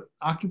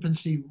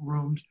occupancy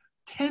rooms,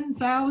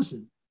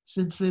 10,000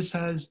 since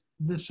the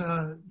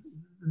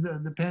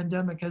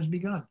pandemic has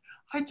begun.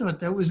 I thought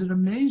that was an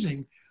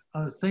amazing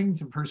thing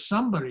for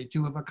somebody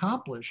to have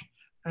accomplished,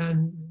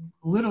 and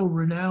little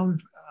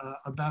renowned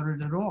about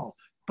it at all.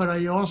 But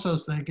I also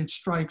think it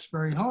strikes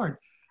very hard.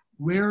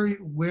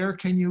 Where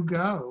can you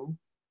go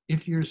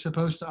if you're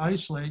supposed to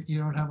isolate? You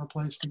don't have a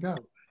place to go.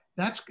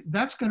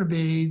 That's going to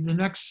be the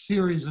next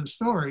series of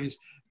stories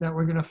that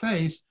we're going to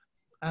face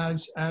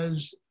as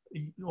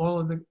all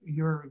of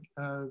your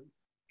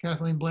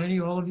Kathleen, Blaney,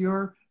 all of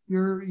your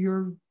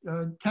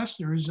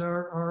testers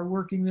are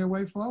working their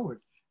way forward.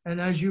 And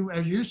as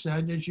you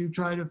said, as you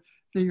try to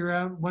figure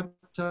out what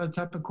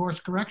type of course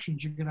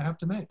corrections you're going to have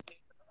to make.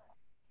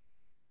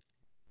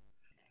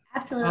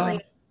 Absolutely.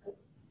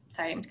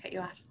 Sorry, I didn't cut you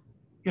off.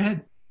 Go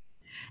ahead.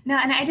 No,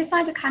 and I just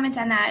wanted to comment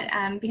on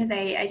that because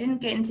I didn't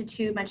get into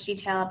too much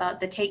detail about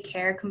the Take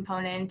Care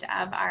component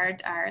of our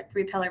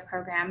 3-pillar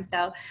program.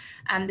 So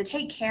the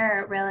Take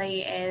Care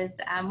really is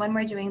when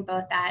we're doing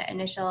both that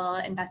initial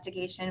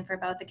investigation for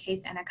both a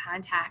case and a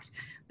contact,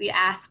 we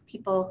ask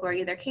people who are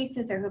either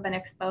cases or who've been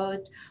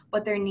exposed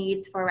what their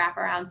needs for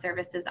wraparound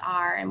services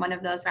are. And one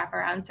of those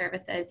wraparound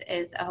services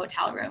is a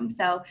hotel room.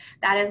 So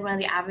that is one of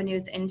the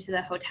avenues into the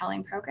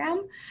hoteling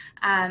program.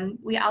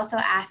 We also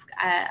ask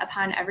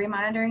upon every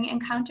monitoring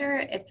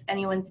encounter if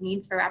anyone's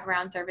needs for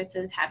wraparound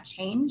services have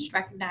changed,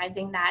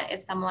 recognizing that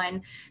if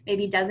someone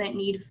maybe doesn't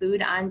need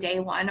food on day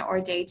 1 or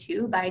day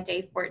 2 by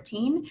day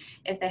 14,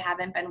 if they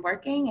haven't been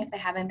working, if they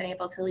haven't been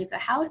able to leave the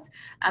house,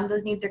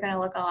 those needs are going to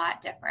look a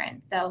lot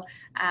different. So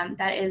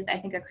that is, I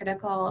think, a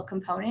critical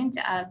component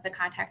of the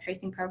contact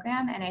tracing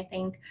program. And I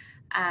think,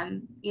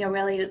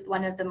 really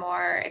one of the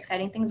more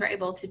exciting things we're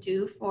able to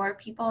do for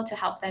people to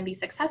help them be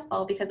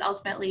successful, because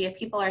ultimately if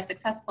people are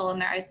successful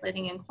and they're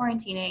isolating and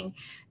quarantining,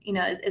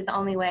 is the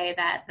only way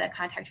that the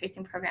contact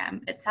tracing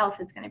program itself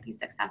is going to be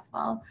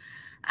successful.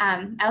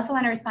 I also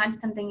want to respond to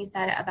something you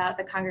said about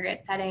the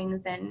congregate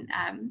settings and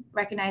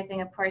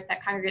recognizing, of course,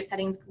 that congregate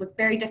settings look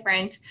very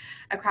different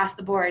across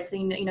the board. So,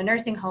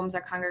 nursing homes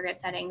are congregate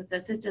settings. The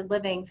assisted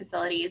living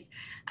facilities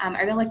are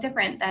going to look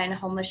different than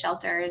homeless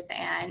shelters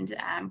and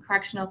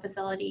correctional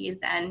facilities.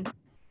 And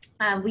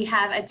we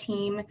have a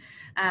team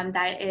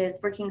that is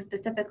working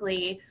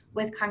specifically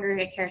with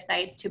congregate care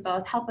sites to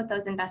both help with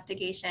those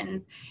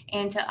investigations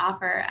and to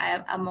offer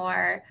a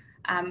more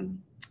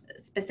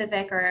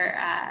specific or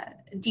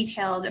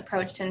detailed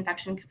approach to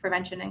infection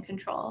prevention and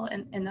control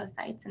in those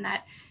sites. And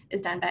that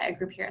is done by a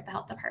group here at the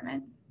health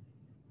department.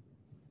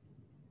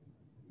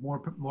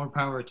 More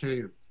power to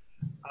you.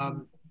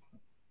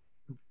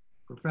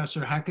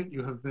 Professor Hackett,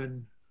 you have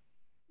been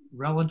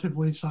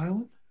relatively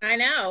silent. I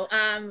know,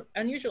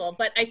 unusual,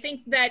 but I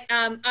think that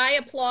I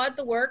applaud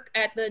the work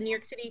at the New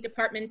York City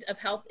Department of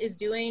Health is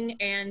doing,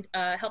 and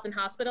Health and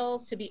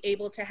Hospitals, to be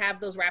able to have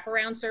those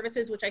wraparound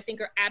services, which I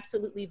think are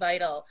absolutely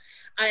vital.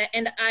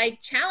 And I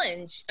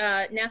challenge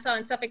Nassau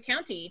and Suffolk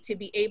County to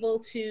be able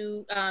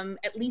to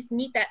at least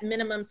meet that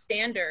minimum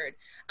standard.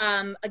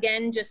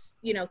 Again, just,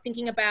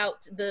 thinking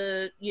about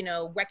the,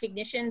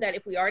 recognition that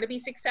if we are to be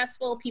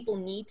successful, people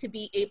need to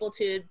be able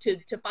to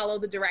follow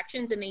the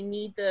directions, and they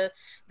need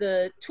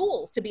the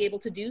tools to be able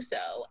to do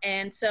so.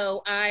 And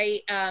so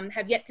I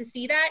have yet to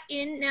see that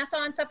in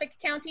Nassau and Suffolk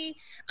County.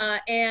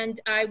 And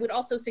I would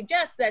also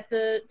suggest that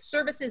the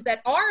services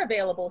that are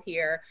available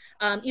here,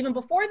 even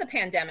before the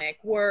pandemic,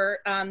 were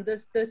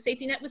the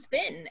safety net was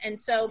thin. And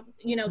so,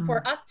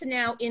 for us to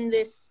now in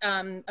this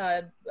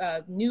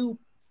new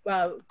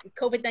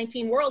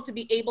COVID-19 world to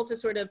be able to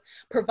sort of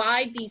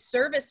provide these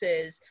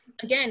services,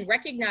 again,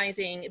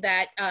 recognizing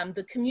that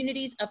the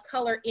communities of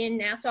color in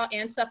Nassau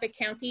and Suffolk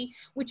County,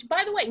 which,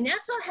 by the way,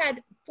 Nassau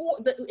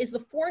is the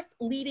fourth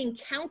leading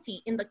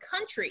county in the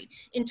country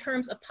in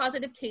terms of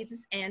positive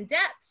cases and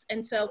deaths.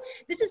 And so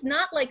this is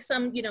not like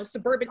some,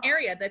 suburban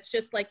area that's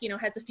just like,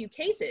 has a few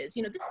cases.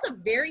 This is a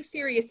very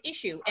serious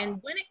issue. And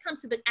when it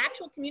comes to the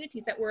actual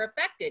communities that were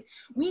affected,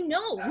 we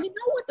know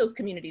what those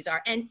communities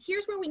are. And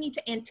here's where we need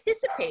to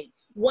anticipate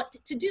what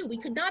to do. We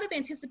could not have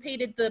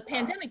anticipated the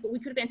pandemic, but we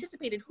could have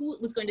anticipated who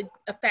it was going to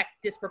affect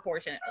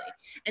disproportionately.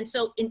 And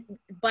so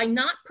by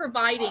not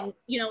providing,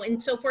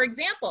 and so for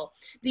example,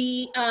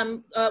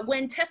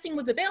 when testing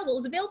was available, it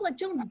was available at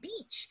Jones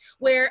Beach,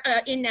 where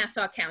in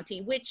Nassau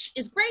County, which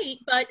is great,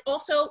 but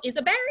also is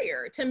a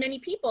barrier to many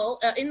people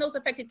in those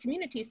affected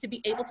communities to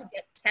be able to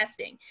get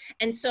testing.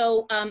 And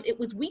so it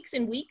was weeks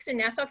and weeks in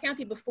Nassau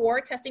County before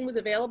testing was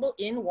available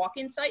in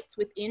walk-in sites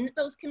within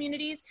those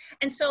communities.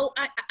 And so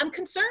I'm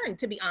concerned,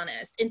 to be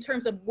honest, in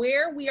terms of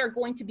where we are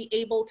going to be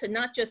able to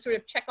not just sort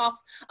of check off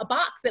a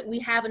box that we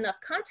have enough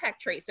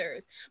contact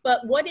tracers,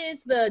 but what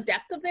is the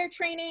depth of their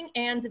training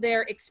and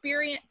their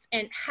experience,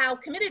 and how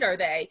committed are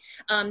they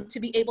to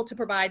be able to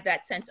provide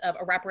that sense of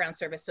a wraparound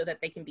service so that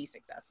they can be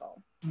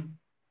successful.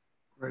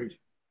 Great.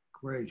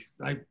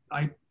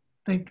 I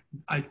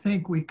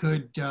think we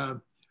could,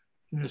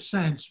 in a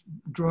sense,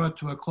 draw it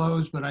to a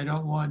close, but I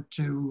don't want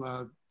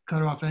to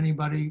cut off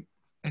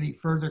any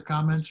further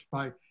comments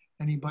by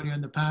anybody on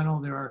the panel.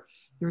 There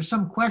are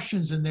some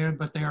questions in there,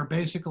 but they are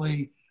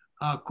basically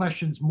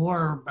questions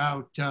more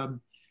about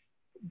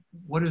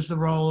what is the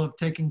role of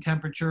taking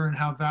temperature and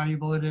how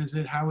valuable it is.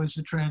 How is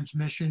the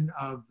transmission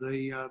of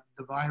the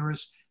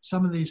virus?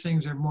 Some of these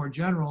things are more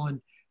general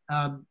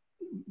and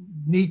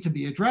need to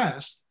be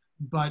addressed,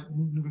 but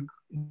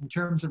in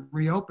terms of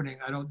reopening,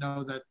 I don't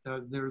know that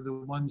they're the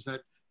ones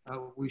that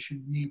we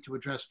should need to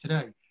address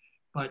today.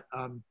 But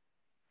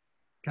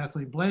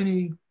Kathleen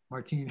Blaney,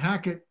 Martine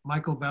Hackett,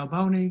 Michael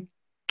Balboni,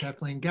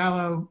 Kathleen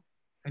Gallo,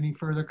 any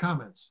further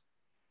comments?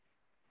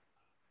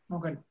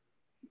 Okay,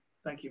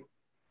 thank you.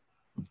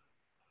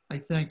 I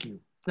thank you.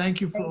 Thank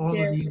you for all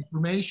of the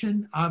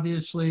information.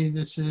 Obviously,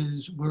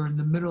 we're in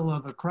the middle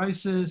of a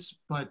crisis,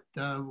 but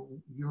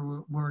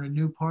we're in a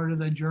new part of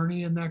the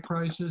journey in that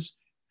crisis,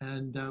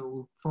 and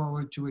look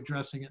forward to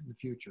addressing it in the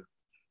future.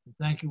 And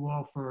thank you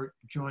all for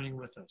joining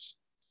with us.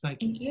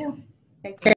 Thank you. Thank you.